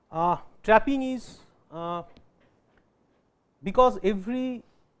 Trapping is because every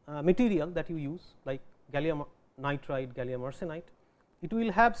material that you use, like gallium nitride, gallium arsenide, it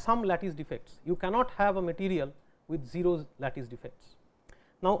will have some lattice defects. You cannot have a material with 0 lattice defects.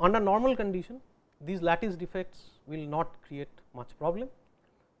 Now, under normal condition, these lattice defects will not create much problem,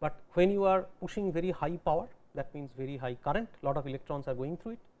 but when you are pushing very high power, that means very high current, lot of electrons are going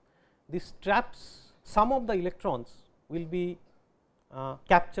through it, this traps, some of the electrons will be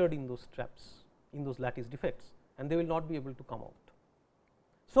captured in those traps, in those lattice defects, and they will not be able to come out.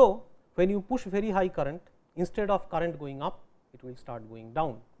 So, when you push very high current, instead of current going up, it will start going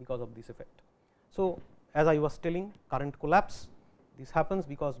down because of this effect. So, as I was telling, current collapse, this happens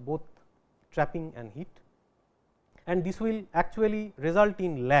because both trapping and heat, and this will actually result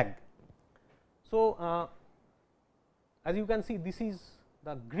in lag. So, as you can see, this is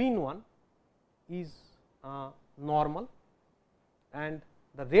the green one is normal, and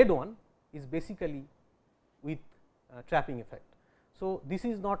the red one is basically with trapping effect. So, this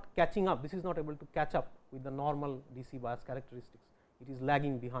is not catching up, this is not able to catch up with the normal DC bias characteristics, it is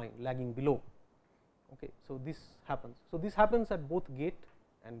lagging behind, lagging below. Okay. So, this happens. So, this happens at both gate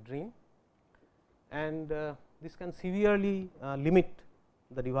and drain, and this can severely limit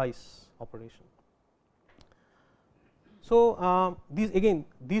the device operation. So,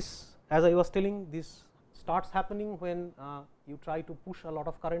 this as I was telling, this starts happening when you try to push a lot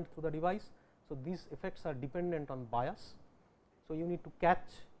of current through the device. So, these effects are dependent on bias. So, you need to catch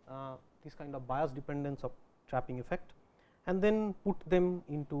this kind of bias dependence of trapping effect and then put them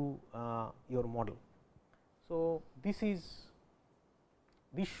into your model. So, this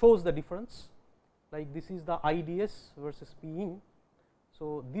shows the difference, like this is the IDS versus P in.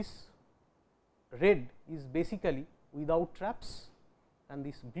 So, this red is basically without traps and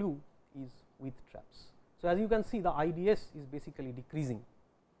this blue is with traps. So, as you can see, the IDS is basically decreasing.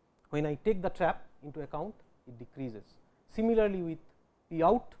 When I take the trap into account, it decreases. Similarly, with P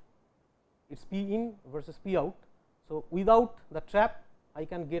out, it is P in versus P out. So, without the trap, I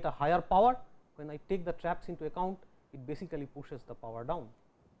can get a higher power. When I take the traps into account, it basically pushes the power down.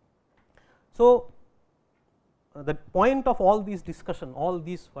 So, the point of all this discussion, all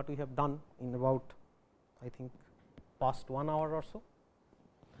this what we have done in about, I think, past 1 hour or so,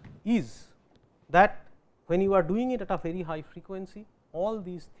 is that when you are doing it at a very high frequency, all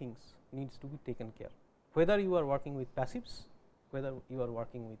these things needs to be taken care. Whether you are working with passives, whether you are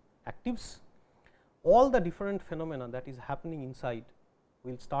working with actives, all the different phenomena that is happening inside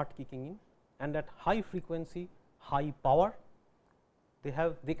will start kicking in, and at high frequency, high power,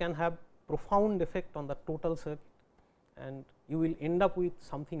 they can have profound effect on the total circuit, and you will end up with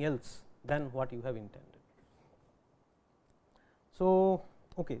something else than what you have intended. So,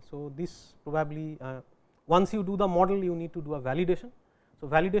 okay, so this probably once you do the model, you need to do a validation. So,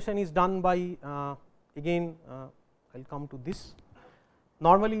 validation is done by again I will come to this.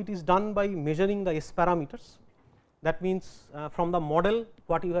 Normally, it is done by measuring the S parameters. That means, from the model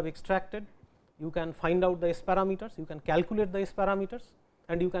what you have extracted, you can find out the S parameters, you can calculate the S parameters,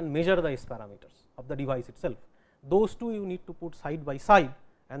 and you can measure the S parameters of the device itself. Those two you need to put side by side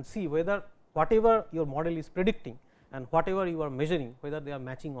and see whether whatever your model is predicting and whatever you are measuring, whether they are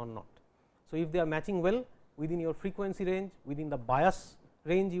matching or not. So, if they are matching well within your frequency range, within the bias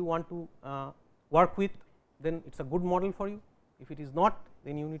range you want to work with, then it is a good model for you. If it is not,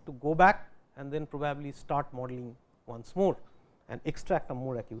 then you need to go back and then probably start modeling once more and extract a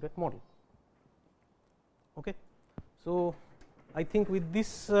more accurate model. Okay. So, I think with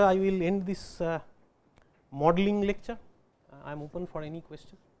this I will end this modeling lecture. I am open for any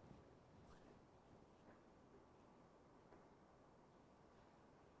question.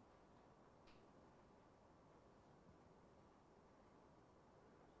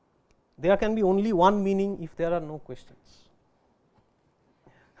 there can be only one meaning if there are no questions.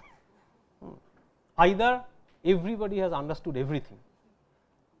 Either everybody has understood everything,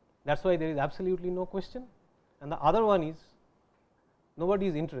 that is why there is absolutely no question, and the other one is nobody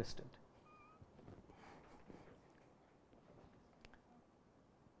is interested.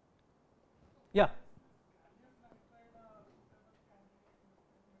 Yeah.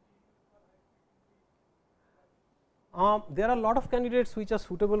 There are a lot of candidates which are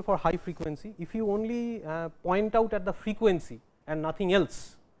suitable for high frequency. If you only point out at the frequency and nothing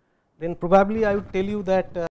else, then probably I would tell you that